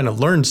sides could kind of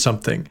learn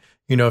something,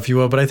 if you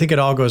will. But I think it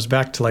all goes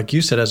back to, like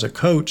you said, as a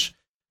coach,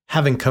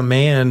 having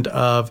command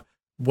of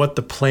what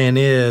the plan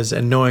is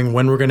and knowing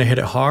when we're going to hit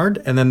it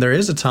hard. And then there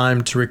is a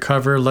time to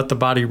recover, let the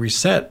body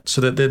reset so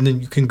that then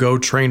you can go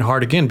train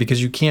hard again,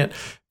 because you can't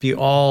be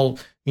all,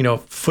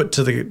 foot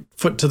to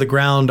the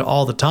ground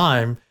all the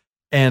time.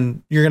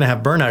 And you're going to have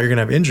burnout, you're going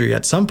to have injury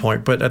at some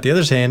point. But at the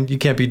other hand, you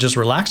can't be just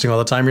relaxing all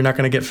the time. You're not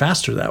going to get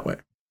faster that way.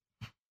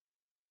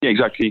 Yeah,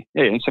 exactly.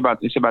 Yeah, it's about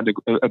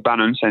a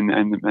balance and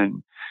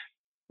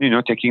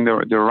taking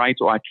the right,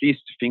 or at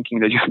least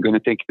thinking that you're going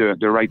to take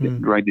the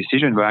right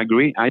decision. But I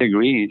agree.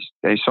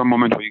 There's some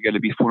moment where you got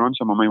to be full on,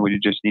 some moment where you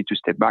just need to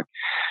step back,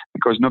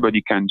 because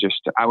nobody can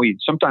just.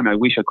 Sometimes I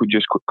wish I could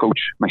just coach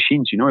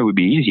machines. It would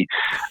be easy.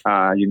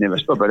 You never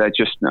stop. But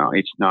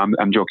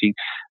I'm joking.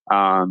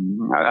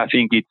 I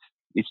think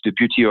it's the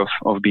beauty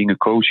of being a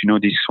coach.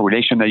 This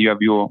relation that you have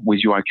with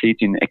your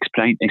athlete in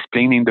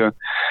explaining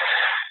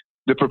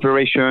the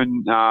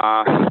preparation.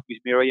 With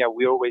Mireia,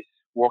 we always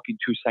walk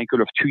into a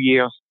cycle of 2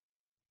 years.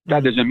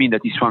 That doesn't mean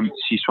that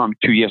she swam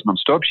 2 years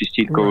nonstop. She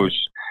still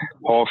goes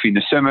off in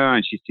the summer,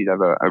 and she still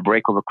have a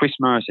break over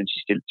Christmas, and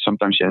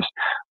sometimes she has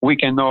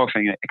weekend off,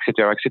 and et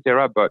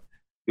cetera. But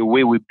the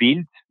way we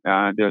build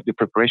the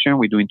preparation,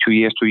 we're doing 2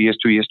 years.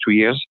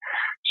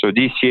 So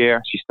this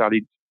year she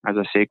started, as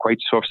I say, quite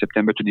soft,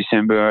 September to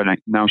December. Like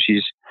now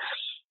she's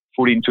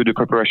fully into the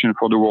preparation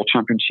for the World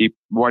Championship.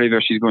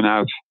 Whatever she's going to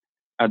have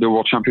at the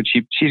World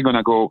Championship, she's going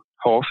to go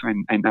off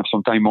and have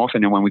some time off.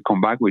 And then when we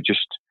come back, we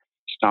just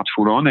start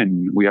full on,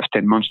 and we have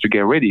 10 months to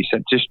get ready. So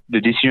just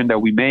the decision that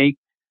we made.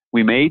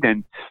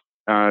 And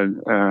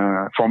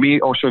for me,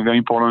 also very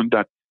important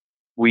that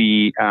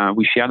we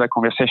share that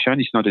conversation.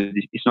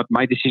 It's not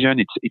my decision.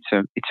 It's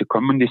a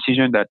common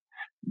decision that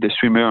the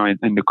swimmer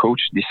and the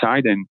coach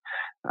decide. And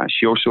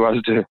she also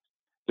has the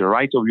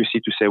right,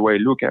 obviously, to say, well,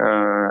 look,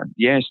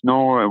 yes,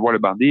 no, what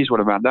about this? What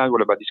about that?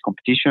 What about this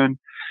competition?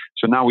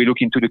 So now we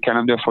look into the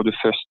calendar for the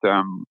first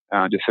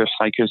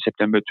cycle,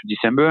 September to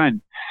December,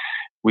 and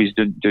with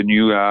the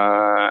new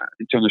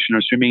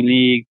International Swimming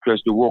League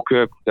plus the World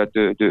Cup that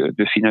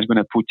the FINA is going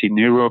to put in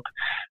Europe,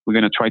 we're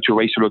going to try to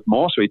race a lot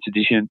more. So it's a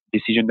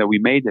decision that we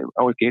made.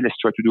 Okay, let's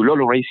try to do a lot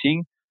of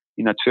racing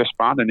in that first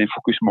part, and then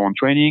focus more on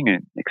training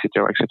and et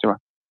cetera, et cetera.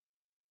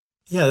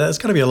 Yeah, that's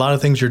got to be a lot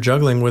of things you're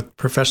juggling with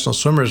professional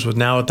swimmers with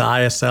now at the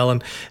ISL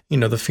and,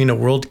 the FINA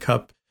World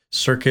Cup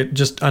circuit,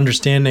 just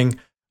understanding,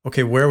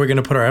 okay, where are we going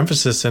to put our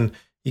emphasis? And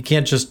you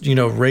can't just,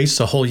 race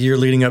a whole year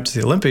leading up to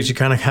the Olympics. You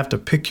kind of have to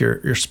pick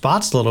your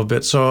spots a little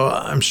bit. So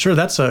I'm sure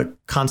that's a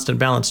constant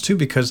balance too,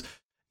 because,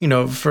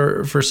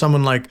 for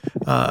someone like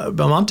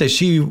Belmonte,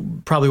 she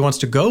probably wants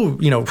to go,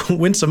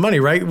 win some money,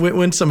 right?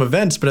 Win some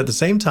events. But at the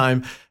same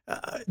time,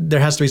 there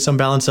has to be some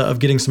balance of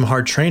getting some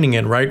hard training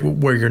in, right?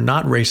 Where you're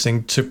not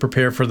racing to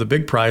prepare for the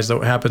big prize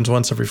that happens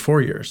once every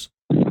 4 years.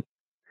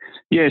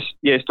 Yes,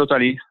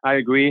 totally. I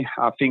agree.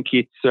 I think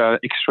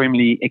it's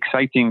extremely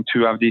exciting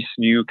to have this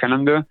new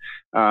calendar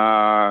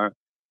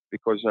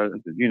because, at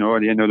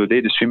the end of the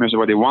day, the swimmers,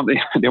 what they want,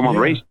 they want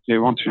race. They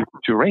want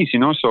to race,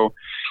 So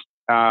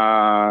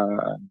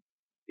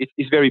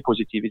it's very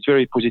positive. It's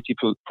very positive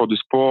for the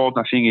sport.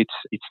 I think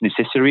it's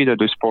necessary that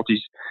the sport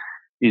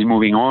is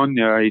moving on.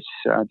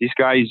 These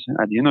guys,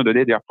 at the end of the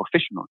day, they are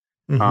professional.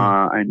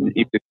 Mm-hmm. And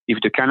if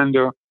the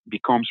calendar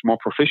becomes more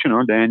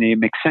professional, then it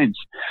makes sense.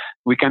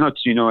 We cannot,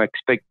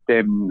 expect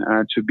them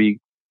to be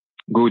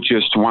good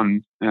just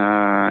one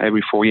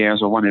every 4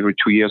 years or one every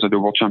 2 years at the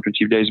World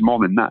Championship. There is more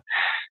than that.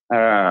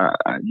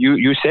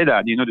 You say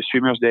that, the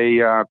swimmers, they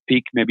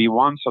peak maybe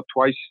once or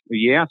twice a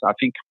year. I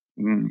think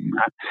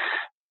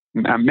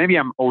maybe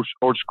I'm old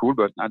school,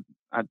 but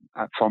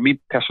for me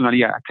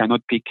personally, I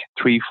cannot pick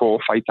 3, 4,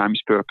 5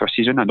 times per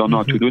season. I don't know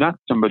how to do that.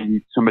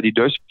 Somebody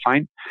does,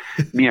 fine.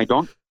 Me, I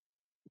don't.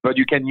 But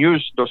you can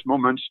use those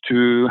moments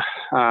to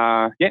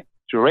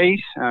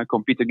race,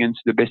 compete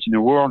against the best in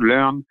the world,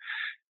 learn.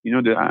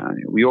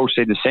 We all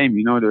say the same.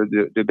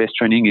 The best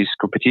training is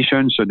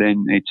competition. So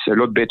then it's a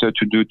lot better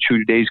to do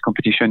 2 days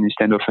competition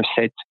instead of a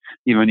set,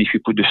 even if you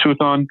put the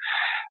suit on.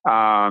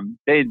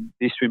 Then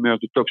these swimmers,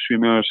 the top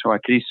swimmers, or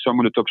at least some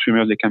of the top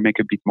swimmers, they can make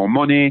a bit more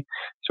money.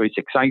 So it's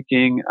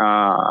exciting,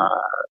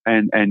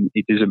 and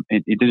it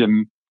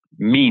doesn't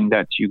mean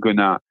that you're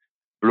gonna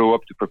blow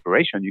up the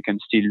preparation. You can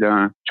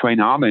still train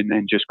hard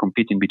and just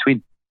compete in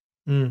between.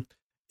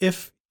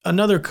 If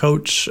another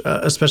coach,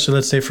 especially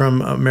let's say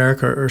from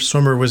America or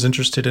swimmer, was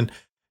interested in,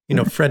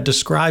 Fred,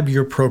 describe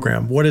your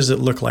program. What does it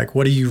look like?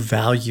 What do you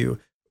value?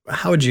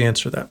 How would you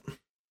answer that?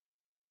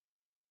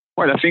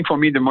 Well, I think for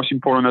me, the most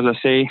important, as I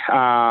say,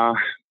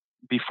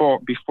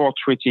 before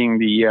treating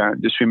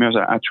the swimmers,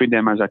 I treat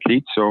them as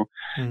athletes. So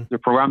the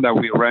program that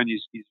we run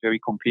is very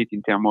complete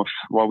in terms of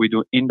what we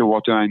do in the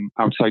water and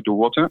outside the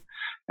water.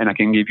 And I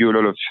can give you a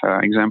lot of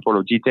example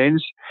of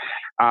details.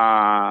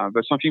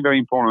 But something very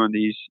important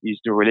is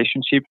the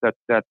relationship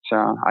that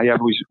I have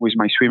with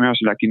my swimmers.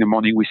 Like in the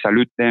morning, we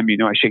salute them.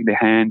 I shake their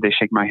hand, they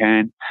shake my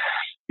hand.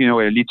 A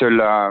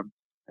little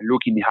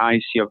look in the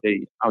eyes, see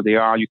how they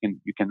are. You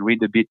can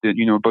read a bit,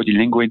 body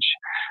language.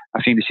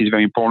 I think this is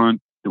very important.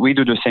 We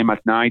do the same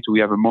at night. We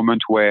have a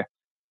moment where,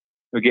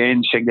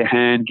 again, shake their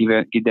hand,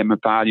 give them a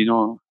pat.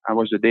 How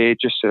was the day?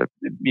 Just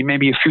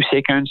maybe a few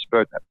seconds,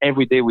 but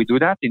every day we do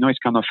that. It's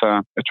kind of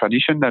a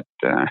tradition that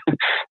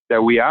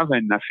that we have,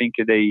 and I think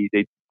they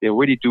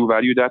really do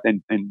value that.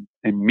 And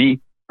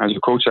me as a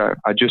coach,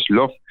 I just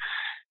love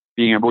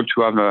being able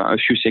to have a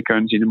few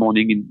seconds in the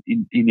morning,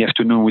 in the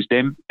afternoon with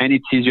them. And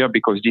it's easier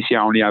because this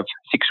year I only have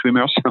 6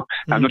 swimmers. So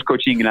I'm not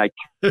coaching like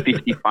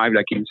 55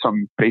 like in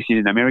some places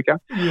in America.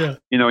 Yeah.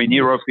 In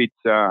Europe, it's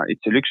a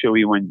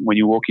luxury when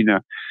you walk in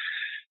a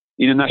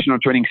national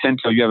training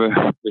center. You have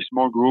a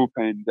small group,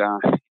 and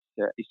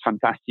it's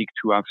fantastic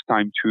to have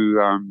time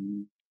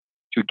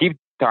to give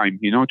time,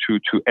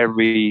 to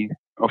every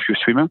of your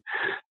swimmer.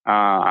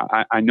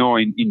 I know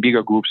in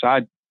bigger groups,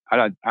 I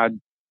had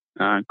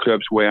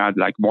clubs where I had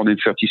like more than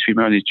 30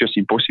 swimmers. It's just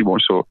impossible.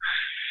 So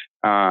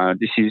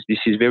this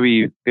is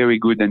very, very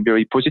good and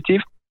very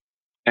positive.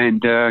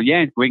 And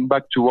going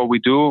back to what we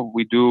do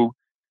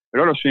a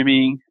lot of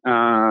swimming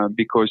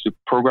because the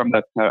program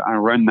that I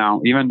run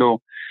now, even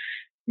though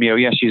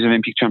Maria, she's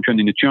Olympic champion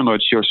in the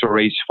 200, she also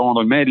raced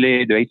 400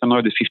 medley, the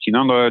 800, the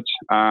 1500.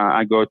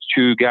 I got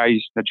 2 guys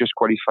that just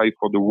qualified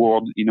for the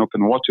world in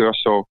open water.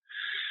 So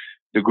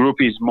the group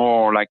is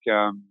more like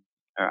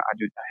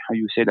how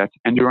you say that,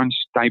 endurance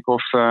type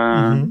of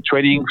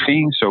training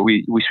thing. So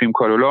we swim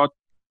quite a lot.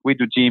 We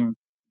do gym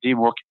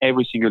work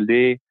every single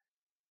day.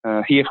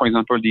 Here, for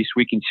example, this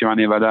week in Sierra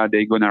Nevada,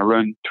 they're going to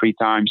run 3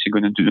 times.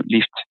 They're going to do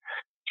lift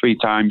 3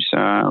 times.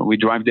 We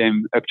drive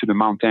them up to the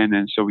mountain,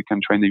 and so we can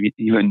train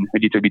even a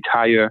little bit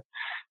higher.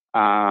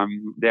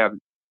 They have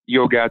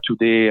yoga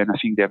today, and I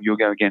think they have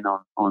yoga again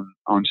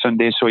on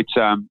Sunday. So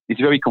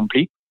it's very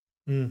complete.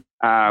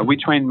 We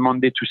train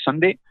Monday to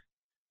Sunday.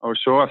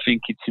 Also, I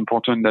think it's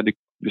important that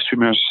the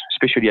swimmers,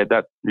 especially at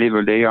that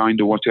level, they are in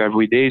the water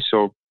every day.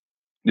 So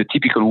the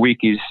typical week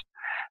is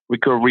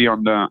recovery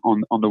on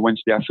the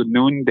Wednesday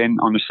afternoon. Then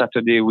on a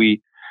Saturday,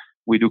 we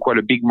do quite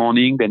a big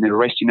morning. Then they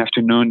rest in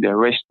afternoon. They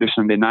rest the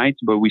Sunday night.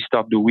 But we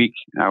start the week.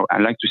 I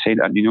like to say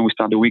that we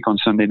start the week on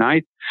Sunday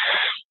night.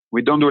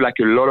 We don't do like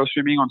a lot of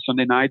swimming on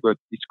Sunday night, but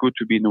it's good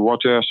to be in the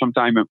water.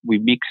 Sometimes we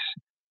mix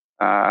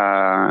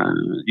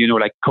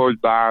like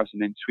cold baths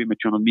and then swim at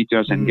 200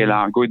 meters and get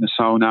out, go in the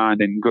sauna and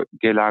then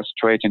get out,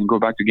 stretch and go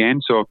back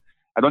again. So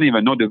I don't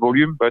even know the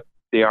volume, but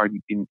they are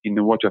in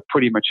the water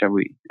pretty much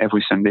every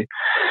Sunday.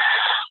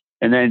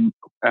 And then,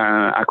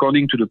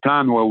 according to the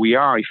plan where we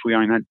are, if we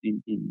are in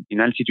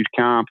altitude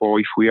camp or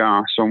if we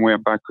are somewhere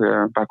back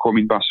home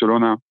in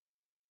Barcelona,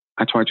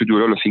 I try to do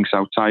a lot of things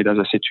outside. As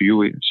I said to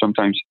you,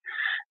 sometimes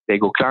they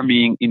go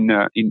climbing in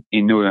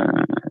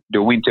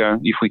the winter.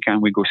 If we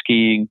can, we go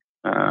skiing.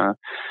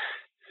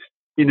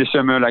 In the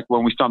summer, like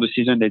when we start the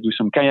season, they do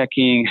some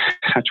kayaking.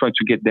 I try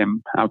to get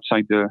them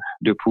outside the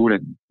pool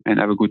and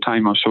have a good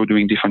time also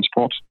doing different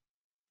sports.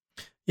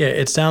 Yeah,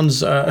 it sounds,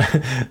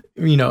 this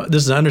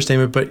is an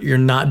understatement, but you're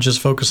not just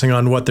focusing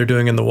on what they're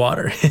doing in the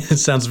water. It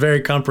sounds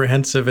very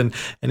comprehensive and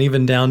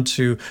even down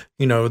to,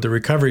 the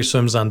recovery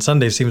swims on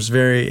Sunday seems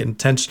very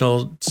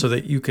intentional so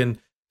that you can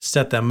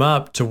set them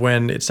up to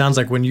when it sounds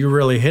like when you're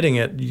really hitting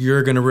it,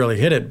 you're going to really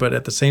hit it. But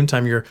at the same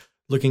time, you're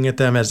looking at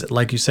them as,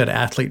 like you said,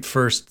 athlete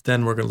first,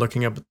 then we're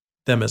looking at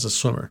them as a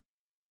swimmer.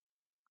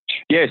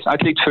 Yes,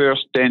 athlete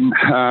first, then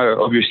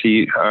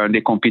obviously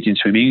they compete in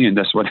swimming, and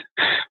that's what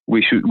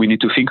we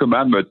need to think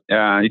about. But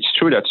it's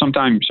true that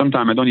sometimes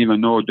I don't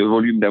even know the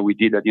volume that we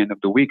did at the end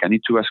of the week. I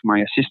need to ask my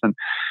assistant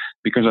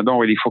because I don't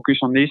really focus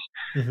on this.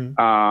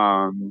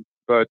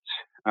 But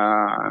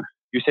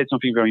you said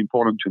something very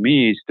important to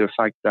me is the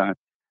fact that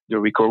the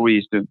recovery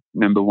is the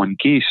number one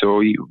key.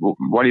 So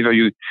whatever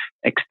you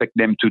expect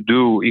them to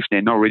do, if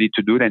they're not ready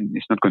to do, then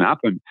it's not going to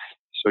happen.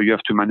 So you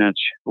have to manage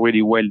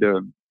really well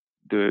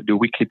the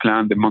weekly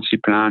plan, the monthly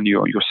plan,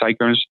 your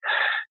cycles,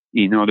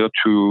 in order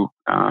to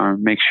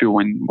make sure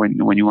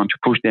when you want to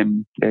push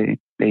them,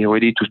 they're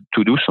ready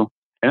to do so.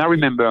 And I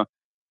remember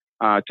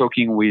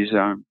talking with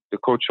the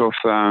coach of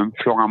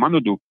Florent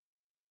Manodou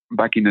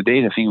back in the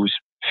days. I think it was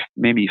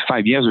maybe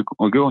 5 years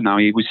ago now.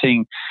 He was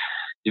saying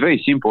it's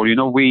very simple.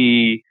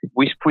 We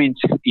sprint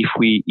if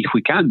we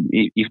can.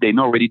 If they're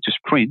not ready to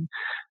sprint,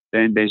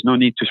 then there's no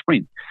need to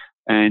sprint.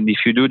 And if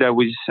you do that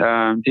with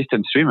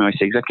distance swimmer, it's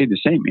exactly the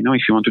same.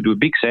 If you want to do a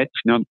big set, if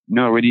you're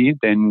not ready,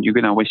 then you're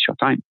going to waste your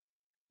time.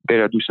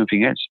 Better do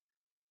something else.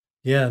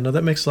 Yeah, no,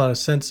 that makes a lot of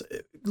sense.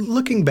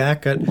 Looking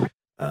back at,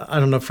 I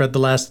don't know, Fred, the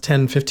last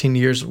 10, 15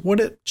 years,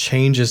 what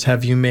changes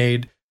have you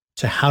made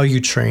to how you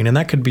train? And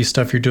that could be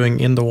stuff you're doing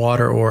in the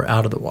water or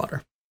out of the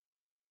water.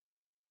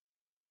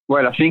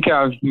 Well, I think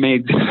I've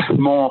made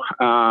more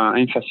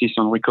emphasis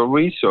on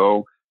recovery.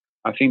 So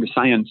I think the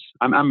science,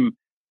 I'm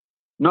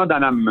not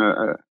that I'm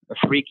a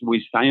freak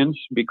with science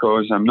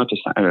because I'm not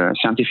a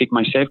scientific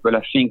myself, but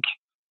I think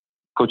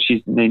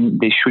coaches,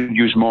 they should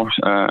use more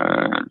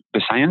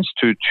the science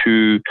to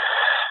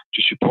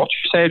support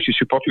yourself, to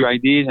support your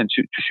ideas, and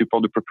to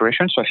support the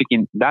preparation. So I think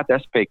in that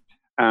aspect,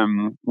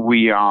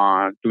 we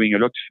are doing a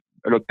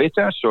lot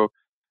better. So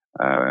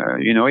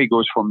it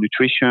goes from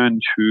nutrition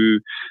to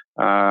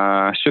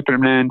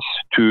supplements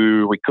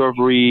to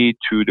recovery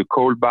to the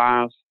cold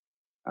baths.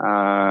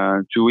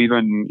 To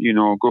even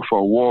go for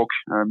a walk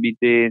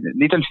midday,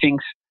 little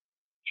things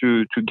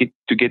to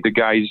get the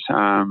guys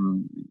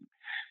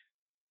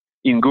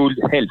in good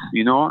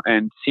health,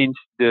 and since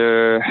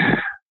the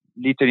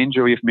little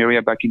injury of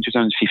Maria back in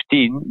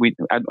 2015,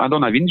 I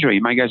don't have injury.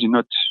 My guys are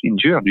not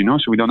injured,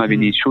 so we don't have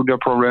any shoulder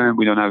problem.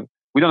 We don't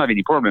have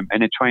any problem,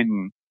 and I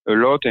train a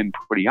lot and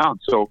pretty hard.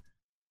 So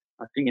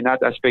I think in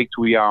that aspect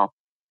we are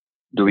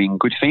doing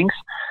good things.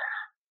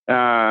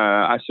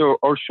 I saw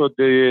also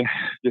the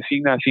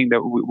thing that I think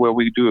that where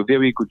we do a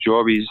very good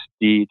job is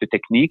the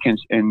technique,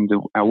 and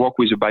I work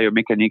with a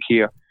biomechanic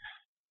here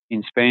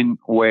in Spain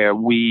where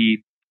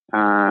we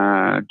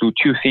do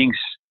two things.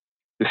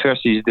 The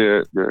first is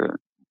the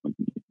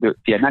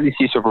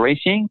analysis of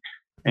racing,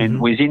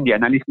 and within the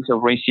analysis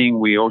of racing,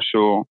 we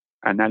also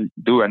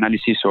do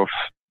analysis of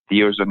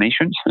the other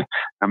nations.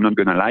 I'm not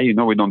going to lie,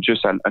 we don't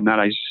just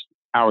analyze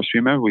our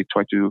swimmer. We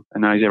try to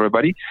analyze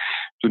everybody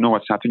to know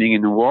what's happening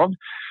in the world.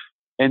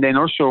 And then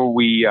also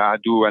we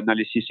do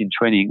analysis in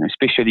training,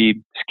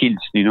 especially skills,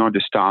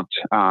 the start,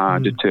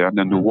 the turn,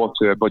 and the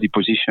water, body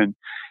position.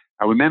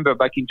 I remember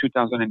back in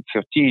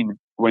 2013,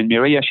 when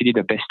Mireia, she did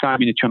the best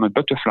time in the 200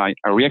 butterfly,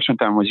 her reaction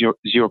time was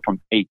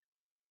 0.8.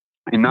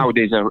 And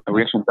nowadays, her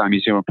reaction time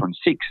is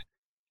 0.6.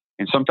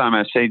 And sometimes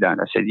I say that.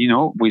 I said,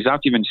 without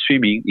even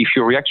swimming, if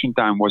your reaction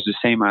time was the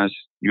same as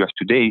you have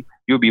today,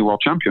 you'll be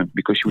world champion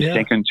because she was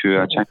second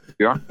to China.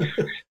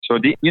 So,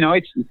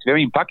 it's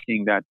very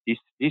impacting that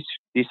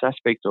this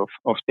aspect of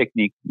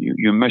technique,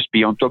 you must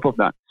be on top of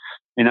that.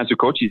 And as a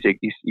coach,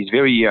 it's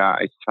very,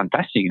 it's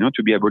fantastic,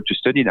 to be able to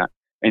study that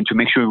and to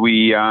make sure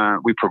we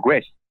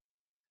progress.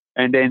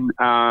 And then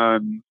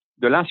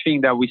the last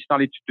thing that we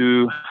started to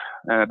do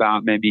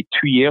about maybe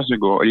 2 years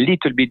ago, a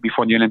little bit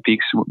before the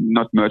Olympics,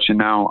 not much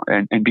now,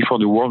 and before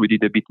the war, we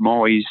did a bit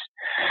more, is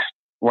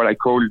what I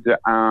call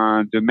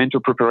the mental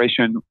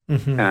preparation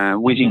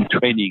within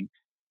training.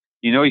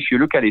 If you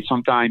look at it,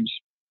 sometimes,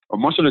 or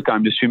most of the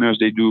time, the swimmers,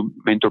 they do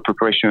mental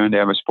preparation, they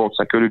have a sports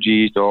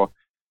psychologist, or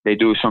they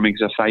do some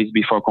exercise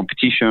before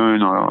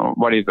competition or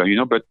whatever,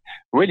 but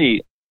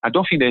really, I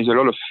don't think there's a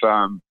lot of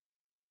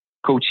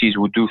coaches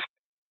who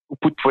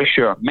put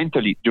pressure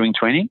mentally during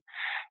training.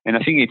 And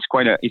I think it's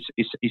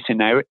it's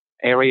an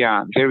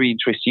area very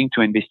interesting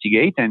to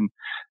investigate. And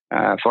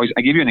I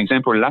give you an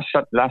example. Last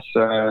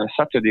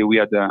Saturday we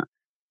had a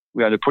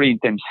pretty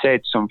intense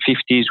set, some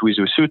 50s with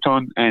a suit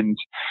on, and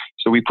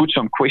so we put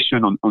some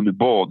question on the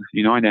board,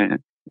 and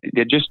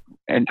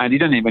and I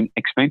didn't even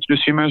explain to the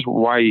swimmers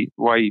why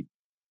we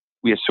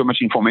had so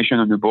much information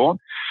on the board.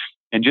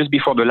 And just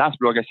before the last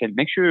block, I said,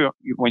 make sure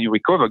when you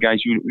recover,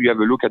 guys, you have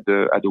a look at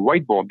the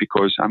whiteboard,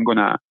 because I'm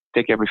gonna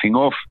take everything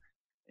off,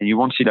 and you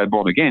won't see that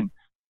board again.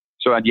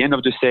 So at the end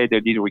of the set,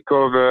 they did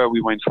recover.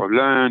 We went for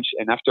lunch,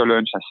 and after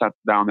lunch, I sat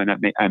down and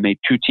I made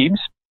 2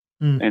 teams,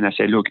 and I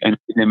said, look, and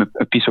give them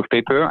a piece of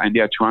paper, and they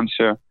had to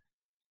answer.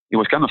 It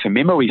was kind of a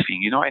memory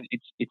thing, and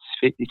it's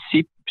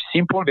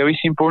simple, very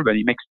simple, but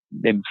it makes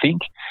them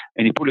think,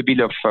 and it put a bit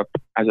of,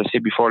 as I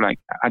said before, like,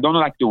 I don't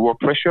like the word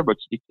pressure, but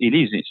it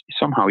is.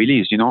 Somehow it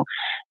is,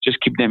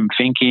 just keep them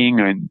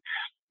thinking,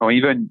 or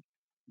even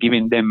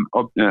giving them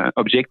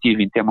objective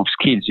in terms of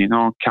skills,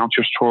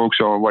 counter strokes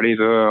or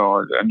whatever,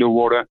 or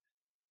underwater,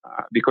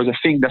 because I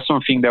think that's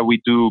something that we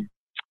do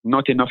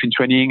not enough in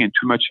training, and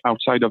too much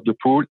outside of the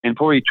pool, and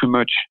probably too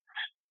much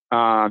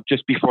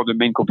just before the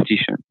main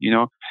competition.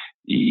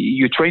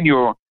 You train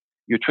your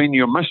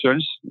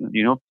muscles,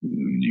 you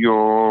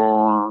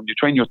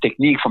train your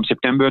technique from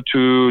September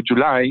to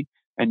July,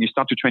 and you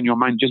start to train your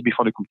mind just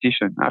before the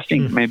competition. I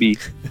think maybe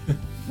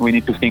we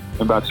need to think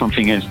about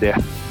something else there.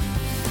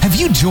 Have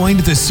you joined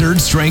the Surge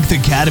Strength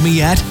Academy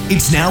yet?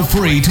 It's now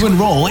free to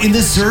enroll in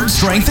the Surge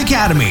Strength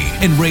Academy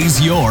and raise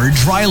your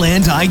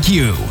Dryland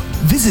IQ.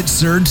 Visit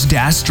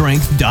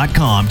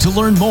surge-strength.com to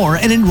learn more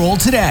and enroll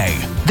today.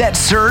 That's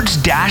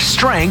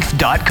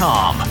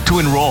surge-strength.com to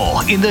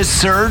enroll in the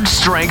Surge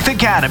Strength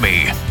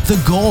Academy.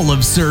 The goal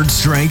of Surge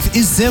Strength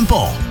is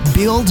simple: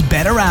 build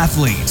better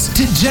athletes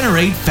to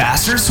generate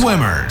faster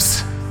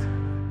swimmers.